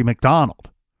Jeffrey MacDonald?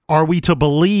 Are we to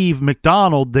believe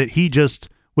MacDonald that he just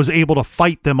was able to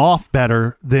fight them off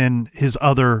better than his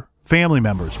other family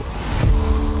members were?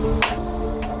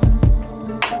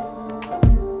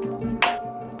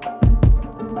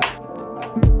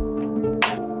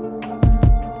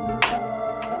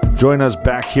 Join us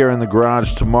back here in the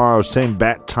garage tomorrow. Same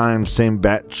bat time, same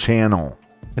bat channel.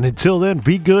 And until then,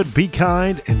 be good, be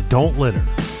kind, and don't litter.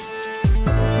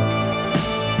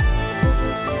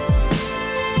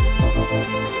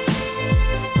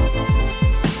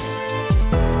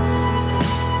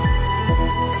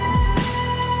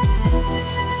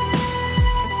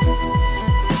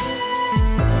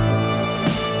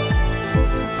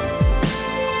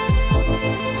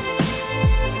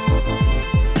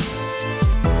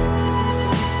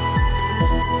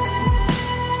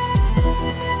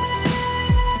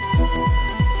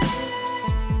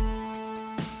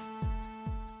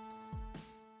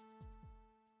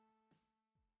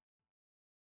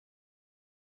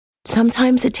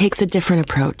 Sometimes it takes a different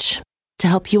approach to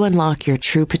help you unlock your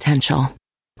true potential.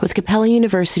 With Capella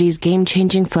University's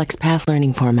game-changing FlexPath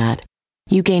learning format,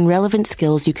 you gain relevant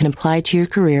skills you can apply to your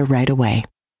career right away.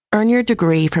 Earn your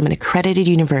degree from an accredited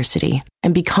university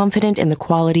and be confident in the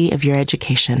quality of your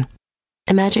education.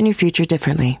 Imagine your future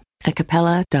differently at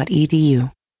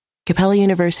capella.edu. Capella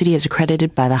University is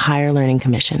accredited by the Higher Learning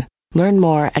Commission. Learn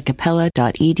more at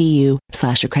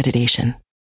capella.edu/accreditation.